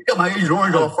Agent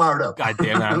Orange all fired up. God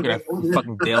damn it.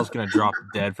 Fucking Dale's going to drop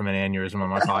dead from an aneurysm on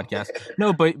my podcast.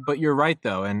 No, but you're right,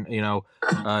 though. And, you know,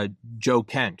 Joe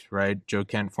Kent, right? Joe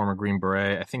Kent, former Green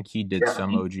Beret. I think he did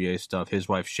some OGA stuff. His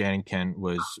wife, Shannon Kent,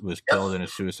 was killed in a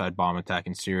suicide bomb attack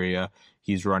in Syria.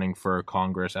 He's running for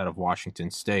Congress out of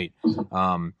Washington State.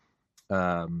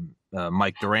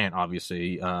 Mike Durant,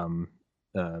 obviously,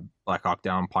 Black Hawk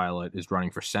Down pilot, is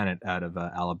running for Senate out of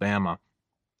Alabama.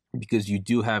 Because you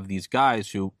do have these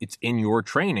guys who it's in your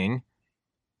training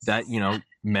that, you know,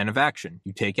 men of action,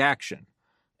 you take action.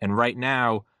 And right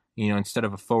now, you know, instead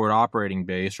of a forward operating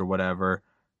base or whatever,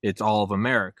 it's all of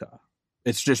America.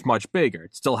 It's just much bigger.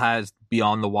 It still has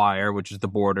Beyond the Wire, which is the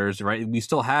borders, right? We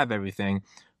still have everything,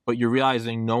 but you're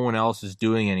realizing no one else is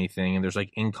doing anything. And there's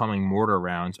like incoming mortar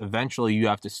rounds. Eventually you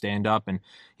have to stand up. And,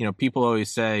 you know, people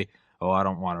always say, oh, I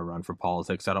don't want to run for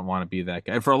politics. I don't want to be that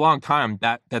guy. And for a long time,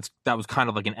 that was kind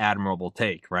of like an admirable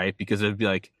take, right? Because it'd be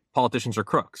like, politicians are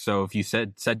crooks. So if you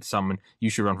said to someone, you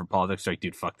should run for politics, like,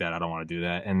 dude, fuck that. I don't want to do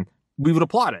that. And we would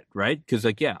applaud it, right? Because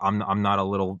like, yeah, I'm not a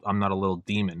little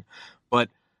demon. But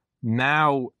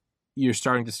now you're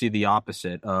starting to see the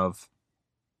opposite of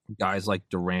guys like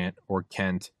Durant or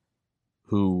Kent,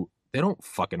 who they don't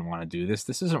fucking want to do this.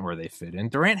 This isn't where they fit in.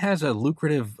 Durant has a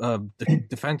lucrative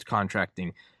defense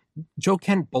contracting. Joe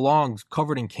Kent belongs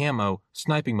covered in camo,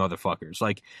 sniping motherfuckers.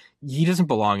 Like, he doesn't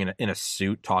belong in a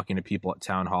suit talking to people at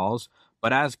town halls.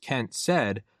 But as Kent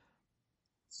said,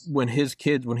 when his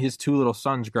two little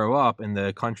sons grow up and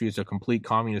the country is a complete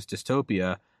communist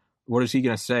dystopia, what is he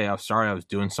going to say? I'm sorry, I was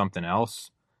doing something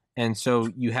else. And so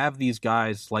you have these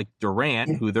guys like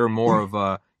Durant, who they're more of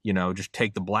a, you know, just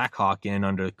take the Black Hawk in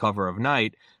under the cover of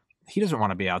night. He doesn't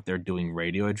want to be out there doing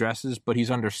radio addresses, but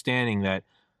he's understanding that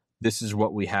this is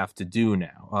what we have to do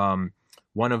now.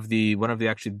 One of the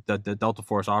Delta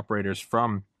Force operators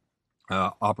from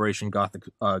Operation Gothic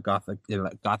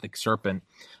Serpent,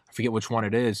 I forget which one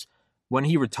it is. When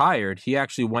he retired, he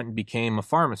actually went and became a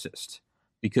pharmacist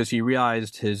because he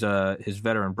realized his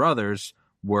veteran brothers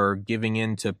were giving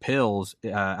in to pills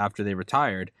after they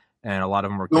retired, and a lot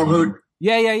of them were.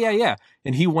 Yeah.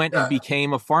 And he went and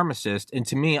became a pharmacist. And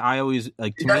to me, I always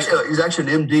like. He's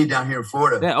actually an MD down here in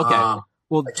Florida. Yeah. Okay.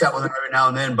 Well, I chat with him every now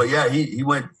and then, but yeah, he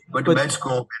went to med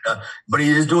school, but he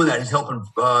is doing that. He's helping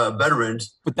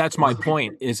veterans. But that's my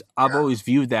point. Is I've always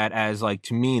viewed that as like,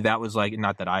 to me, that was like,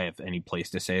 not that I have any place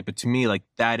to say it, but to me, like,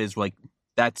 that is like,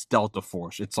 that's Delta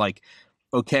Force. It's like,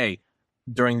 okay,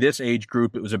 during this age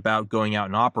group, it was about going out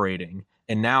and operating,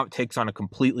 and now it takes on a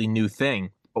completely new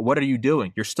thing. But what are you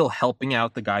doing? You're still helping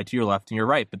out the guy to your left and your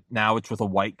right, but now it's with a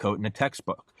white coat and a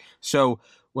textbook. So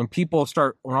when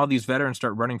all these veterans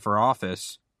start running for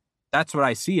office, that's what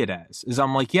I see it as. Is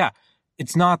I'm like, yeah,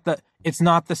 it's not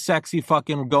the sexy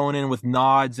fucking going in with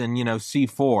nods and, you know,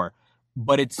 C4,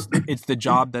 but it's the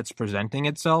job that's presenting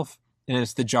itself, and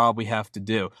it's the job we have to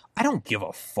do. I don't give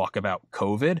a fuck about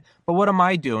COVID, but what am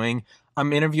I doing?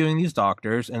 I'm interviewing these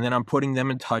doctors, and then I'm putting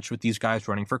them in touch with these guys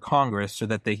running for Congress so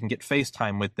that they can get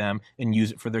FaceTime with them and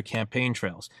use it for their campaign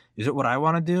trails. Is it what I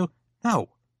want to do? No.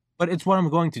 But it's what I'm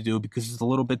going to do because it's a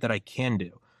little bit that I can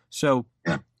do. So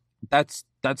that's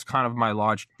kind of my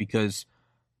logic, because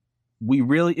we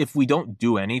really, if we don't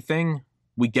do anything,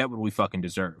 we get what we fucking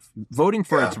deserve. Voting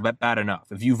for it's bad enough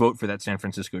if you vote for that San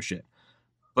Francisco shit.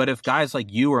 But if guys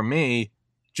like you or me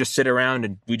just sit around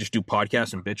and we just do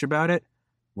podcasts and bitch about it,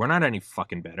 we're not any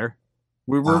fucking better.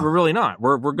 We're really not.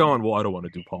 We're going, well, I don't want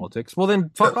to do politics. Well, then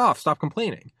fuck off. Stop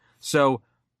complaining. So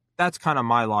that's kind of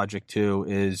my logic too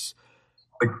is.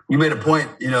 But you made a point,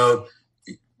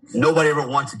 nobody ever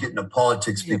wants to get into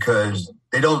politics because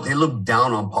they look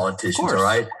down on politicians, all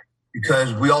right?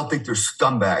 Because we all think they're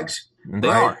scumbags. And they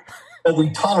are. But we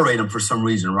tolerate them for some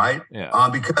reason, right? Yeah.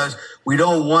 Because we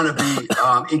don't want to be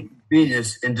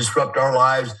inconvenienced and disrupt our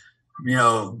lives,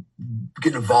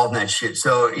 getting involved in that shit.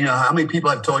 So, how many people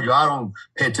have told you, I don't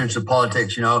pay attention to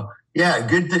politics, Yeah,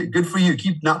 good for you.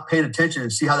 Keep not paying attention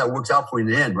and see how that works out for you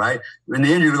in the end, right? In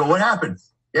the end, you go, what happened?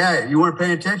 Yeah, you weren't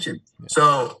paying attention. Yeah.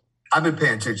 So I've been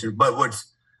paying attention. But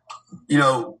what's,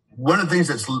 one of the things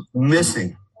that's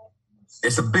missing,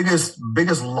 it's the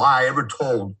biggest lie ever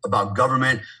told about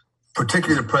government,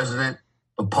 particularly the president,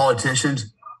 but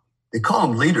politicians. They call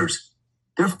them leaders.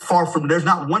 They're far from, there's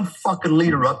not one fucking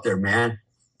leader up there, man.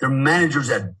 They're managers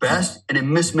at best, and they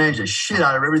mismanage the shit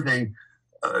out of everything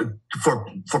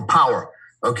for power.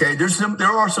 Okay, there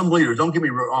are some leaders. Don't get me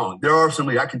wrong. There are some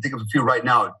leaders. I can think of a few right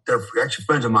now. They're actually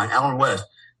friends of mine. Alan West,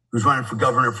 who's running for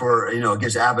governor for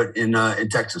against Abbott in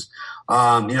Texas.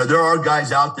 There are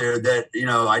guys out there that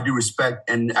I do respect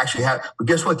and actually have. But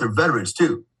guess what? They're veterans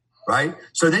too, right?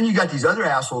 So then you got these other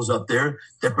assholes up there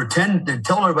that pretend to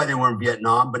tell everybody they were in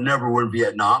Vietnam, but never were in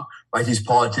Vietnam. Right? These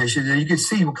politicians, and you can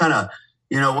see what kind of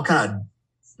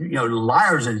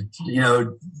liars and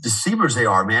deceivers they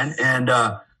are, man. And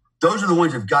those are the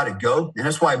ones that've got to go. And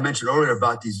that's why I mentioned earlier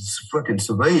about these freaking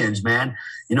civilians, man.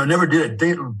 Never did a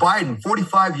thing. Biden,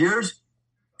 45 years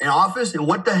in office, and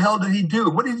what the hell did he do?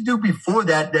 What did he do before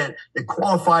that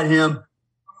qualified him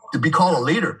to be called a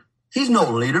leader? He's no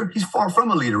leader. He's far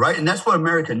from a leader, right? And that's what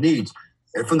America needs.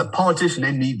 And from the politician,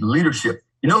 they need leadership.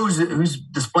 Who's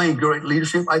displaying great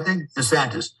leadership? I think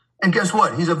DeSantis. And guess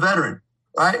what? He's a veteran,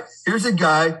 right? Here's a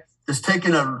guy that's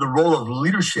taking the role of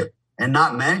leadership and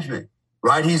not management.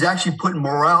 Right, he's actually putting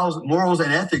morals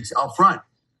and ethics out front,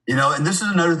 and this is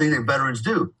another thing that veterans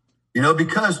do,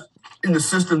 because in the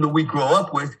system that we grow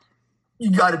up with,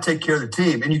 you got to take care of the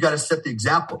team and you got to set the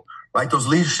example, right? Those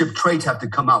leadership traits have to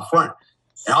come out front,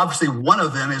 and obviously one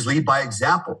of them is lead by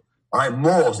example. All right,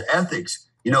 morals, ethics,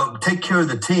 take care of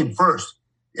the team first.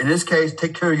 In this case,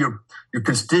 take care of your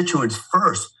constituents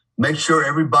first. Make sure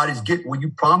everybody's getting what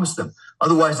you promised them.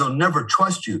 Otherwise, they'll never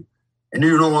trust you, and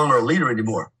you're no longer a leader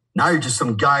anymore. Now you're just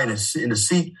some guy in a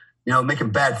seat,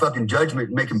 making bad fucking judgment,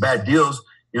 making bad deals,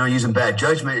 using bad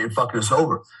judgment and fucking us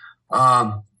over.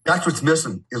 That's what's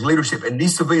missing is leadership. And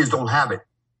these civilians don't have it.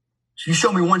 So you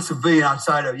show me one civilian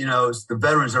outside of, the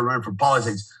veterans that are running for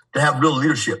politics to have real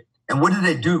leadership. And what do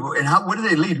they do? And what do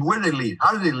they lead? Where do they lead?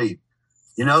 How do they lead?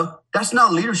 That's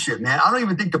not leadership, man. I don't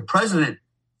even think the president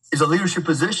is a leadership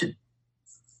position.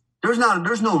 There's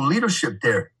no leadership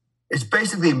there. It's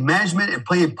basically management and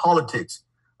playing politics.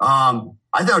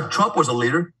 I thought Trump was a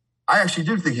leader. I actually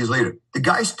do think he's a leader. The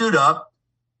guy stood up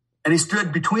and he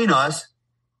stood between us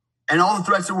and all the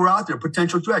threats that were out there,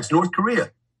 potential threats. North Korea.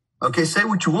 Okay, say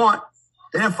what you want.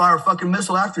 They didn't fire a fucking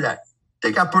missile after that.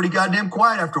 They got pretty goddamn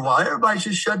quiet after a while. Everybody's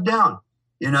just shut down,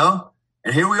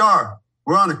 And here we are.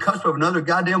 We're on the cusp of another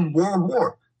goddamn world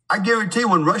war. I guarantee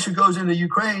when Russia goes into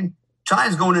Ukraine,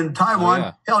 China's going into Taiwan.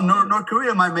 Yeah. Hell, North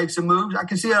Korea might make some moves. I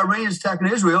can see Iran's attacking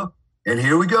Israel. And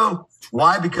here we go.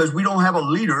 Why? Because we don't have a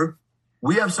leader.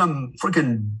 We have some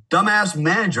freaking dumbass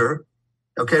manager,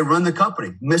 run the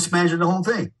company, mismanaging the whole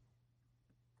thing.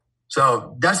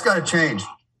 So that's got to change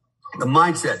the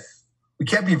mindset. We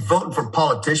can't be voting for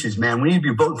politicians, man. We need to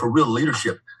be voting for real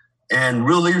leadership. And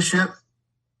real leadership,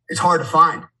 it's hard to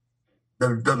find.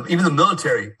 Even the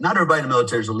military, not everybody in the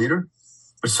military is a leader,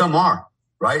 but some are,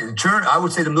 right? I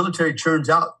would say the military churns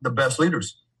out the best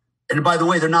leaders. And by the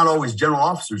way, they're not always general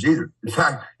officers either. In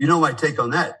fact, my take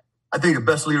on that. I think the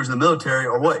best leaders in the military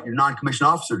are what? Your non-commissioned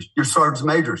officers, your sergeants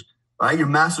majors, right? Your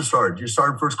master sergeant, your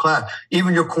sergeant first class,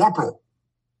 even your corporal.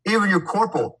 Even your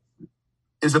corporal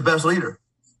is the best leader.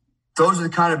 Those are the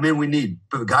kind of men we need.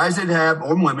 But guys that have,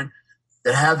 or women,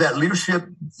 that have that leadership,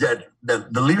 the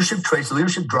leadership traits, the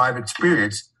leadership drive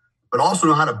experience, but also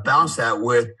know how to balance that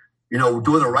with,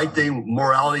 doing the right thing,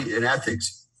 morality and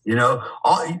ethics.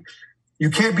 You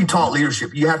can't be taught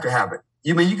leadership. You have to have it.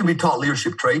 You can be taught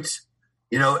leadership traits,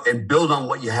 and build on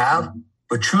what you have.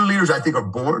 But true leaders, I think, are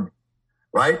born,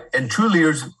 right? And true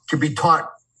leaders can be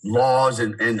taught laws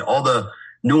and all the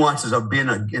nuances of being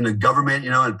in the government,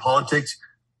 in politics.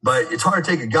 But it's hard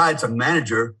to take a guy that's a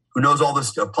manager who knows all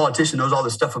this, a politician knows all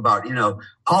this stuff about,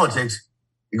 politics,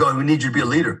 You go, we need you to be a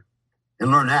leader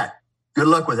and learn that. Good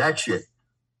luck with that shit,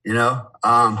 you know?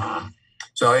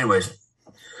 So anyways.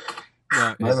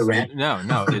 No,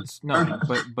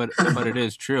 but it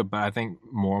is true. But I think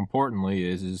more importantly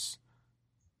is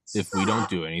if we don't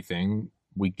do anything,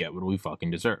 we get what we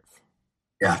fucking deserve.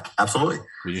 Yeah, absolutely.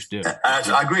 We just do.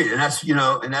 I agree, and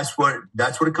that's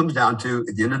what it comes down to.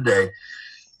 At the end of the day,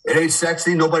 it ain't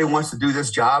sexy. Nobody wants to do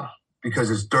this job because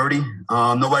it's dirty.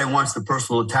 Nobody wants the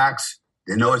personal attacks.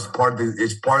 They know it's part of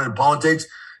the politics,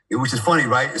 which is funny,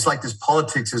 right? It's like this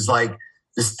politics is like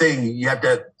this thing you have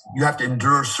to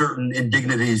endure certain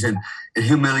indignities and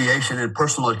humiliation and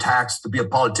personal attacks to be a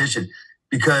politician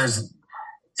because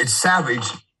it's savage.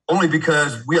 Only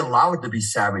because we allow it to be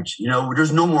savage. You know,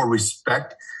 there's no more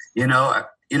respect. You know,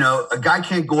 a guy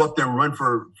can't go up there and run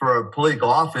for a political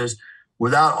office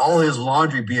without all his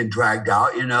laundry being dragged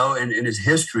out, you know, and his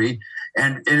history.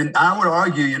 And I would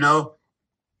argue, you know,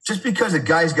 just because a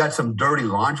guy's got some dirty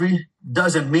laundry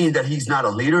doesn't mean that he's not a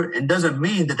leader and doesn't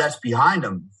mean that that's behind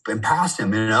him and past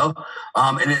him, you know.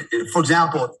 For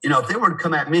example, you know, if they were to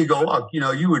come at me and go, oh, you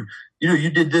know, you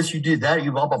did this, you did that,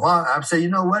 you blah, blah, blah. I'd say, you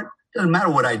know what? Doesn't matter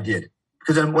what I did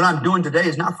because what I'm doing today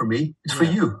is not for me. It's for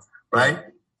you, right?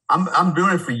 I'm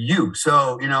doing it for you.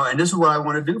 So, you know, and this is what I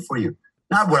want to do for you,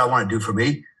 not what I want to do for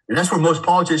me. And that's where most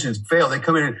politicians fail. They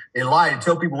come in and they lie and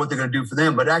tell people what they're going to do for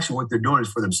them, but actually what they're doing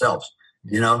is for themselves.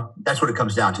 You know, that's what it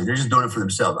comes down to. They're just doing it for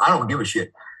themselves. I don't give a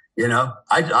shit. You know,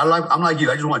 I'm like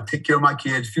you. I just want to take care of my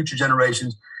kids, future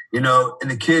generations, you know, and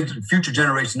the kids, future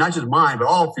generations, not just mine, but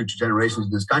all future generations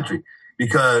in this country,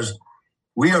 because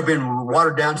we have been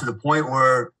watered down to the point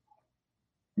where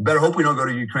you better hope we don't go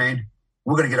to Ukraine.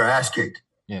 We're going to get our ass kicked.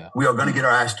 Yeah. We are going to get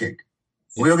our ass kicked.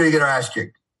 Yeah. We are going to get our ass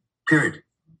kicked. Period.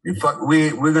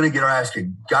 We're going to get our ass kicked.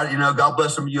 God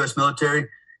bless them, U.S. military.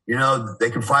 You know, they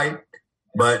can fight,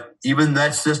 but even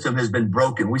that system has been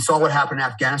broken. We saw what happened in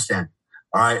Afghanistan.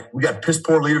 All right. We got piss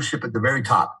poor leadership at the very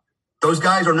top. Those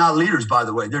guys are not leaders, by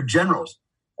the way. They're generals.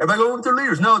 Everybody go, they're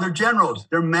leaders. No, they're generals.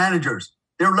 They're managers.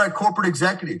 They're like corporate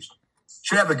executives.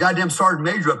 Should have a goddamn sergeant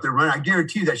major up there running. I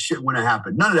guarantee you that shit wouldn't have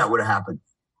happened. None of that would have happened.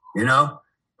 You know,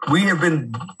 we have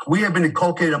been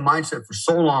inculcated a mindset for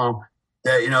so long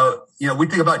that, you know, we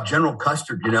think about General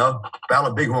Custer, you know, Battle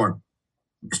of Bighorn.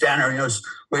 Stand there, you know,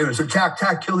 wait a minute, so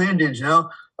attack, kill the Indians, you know.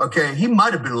 Okay, he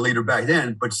might have been a leader back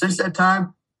then, but since that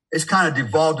time, it's kind of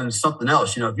devolved into something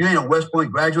else. You know, if you ain't a West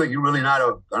Point graduate, you're really not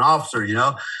an officer, you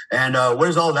know. And what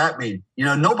does all that mean? You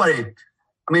know, nobody.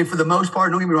 I mean, for the most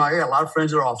part, don't get me wrong, I got a lot of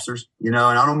friends that are officers, you know,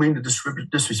 and I don't mean to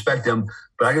disrespect them,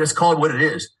 but I just call it what it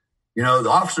is. You know, the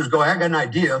officers go, I got an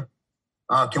idea.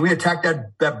 Can we attack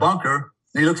that bunker?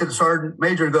 And he looks at the sergeant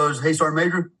major and goes, hey, sergeant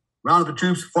major, round up the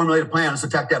troops, formulate a plan, let's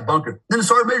attack that bunker. Then the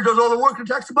sergeant major does all the work and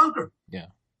attacks the bunker. Yeah.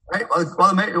 Right?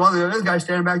 While the other guy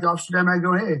standing back, the officer standing back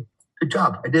going, hey, good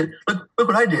job. I did. Look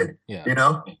what I did. Yeah. You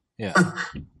know? Yeah.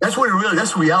 That's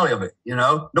the reality of it, you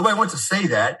know? Nobody wants to say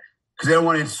that, because they don't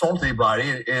want to insult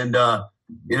anybody, and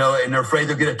you know, and they're afraid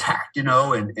they'll get attacked, you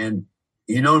know, and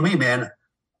you know me, man,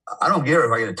 I don't care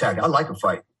if I get attacked. I like a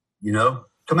fight, you know.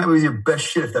 Come at me with your best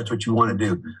shit if that's what you want to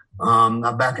do.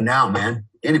 Not backing down, man.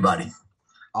 Anybody.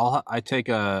 We'll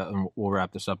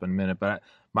wrap this up in a minute, but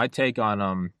my take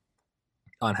on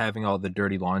having all the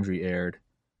dirty laundry aired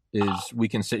is we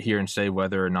can sit here and say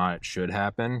whether or not it should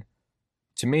happen.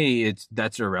 To me,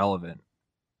 that's irrelevant.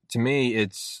 To me,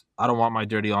 I don't want my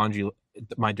dirty laundry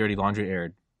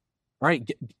aired. All right,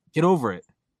 get over it.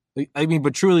 I mean,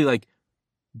 but truly, like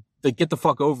get the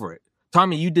fuck over it.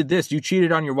 Tommy, you did this. You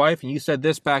cheated on your wife, and you said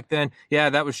this back then. Yeah,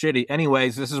 that was shitty.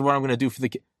 Anyways, this is what I'm going to do for the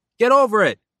kid. Get over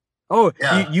it. Oh,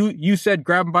 yeah. you said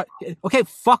grab him by. Okay,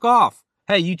 fuck off.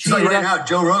 Hey, you cheated. Like right now,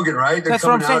 Joe Rogan, right? That's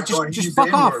what I'm saying. Just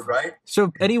fuck off. Right?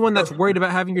 So anyone that's worried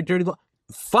about having your dirty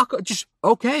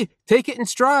okay, take it in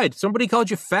stride. Somebody called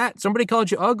you fat. Somebody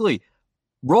called you ugly.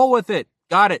 Roll with it.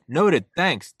 Got it. Noted.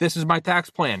 Thanks. This is my tax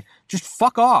plan. Just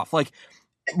fuck off. Like,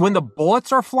 when the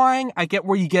bullets are flying, I get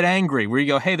where you get angry, where you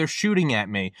go, hey, they're shooting at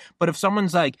me. But if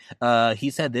someone's like, he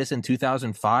said this in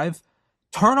 2005,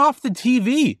 turn off the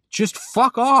TV. Just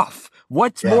fuck off.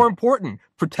 What's more important?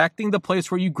 Protecting the place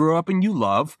where you grew up and you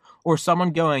love, or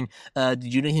someone going,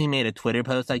 did you know he made a Twitter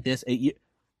post like this?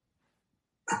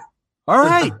 All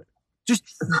right. Just,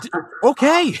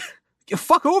 okay.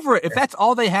 Fuck over it. If that's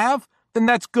all they have, then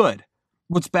that's good.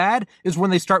 What's bad is when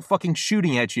they start fucking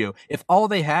shooting at you. If all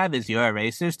they have is you're a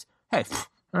racist, hey,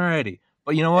 alrighty.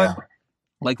 But you know what? Yeah.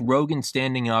 Like Rogan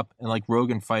standing up and like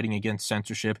Rogan fighting against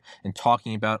censorship and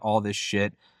talking about all this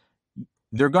shit,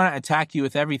 they're going to attack you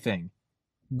with everything.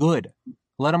 Good.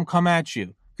 Let them come at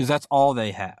you, because that's all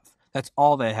they have. That's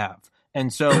all they have.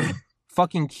 And so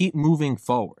fucking keep moving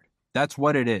forward. That's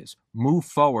what it is. Move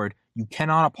forward. You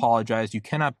cannot apologize. You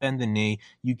cannot bend the knee.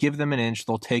 You give them an inch,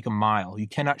 they'll take a mile. You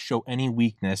cannot show any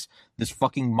weakness. This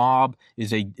fucking mob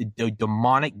is a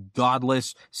demonic,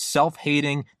 godless,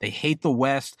 self-hating. They hate the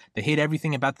West. They hate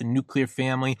everything about the nuclear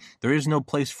family. There is no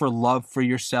place for love for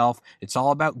yourself. It's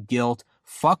all about guilt.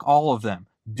 Fuck all of them.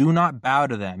 Do not bow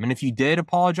to them. And if you did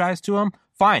apologize to them,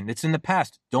 fine. It's in the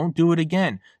past. Don't do it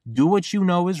again. Do what you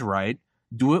know is right.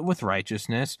 Do it with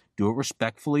righteousness. Do it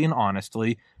respectfully and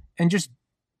honestly. And just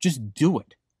do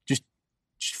it. Just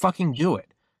fucking do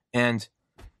it. And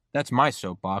that's my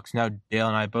soapbox. Now Dale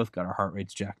and I both got our heart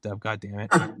rates jacked up. God damn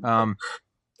it.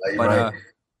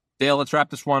 Dale, let's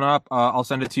wrap this one up. I'll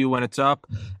send it to you when it's up.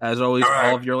 As always,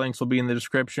 all of your links will be in the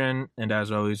description. And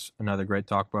as always, another great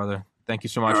talk, brother. Thank you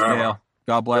so much, Dale.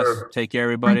 God bless. Take care,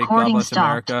 everybody. God bless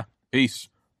America. Peace.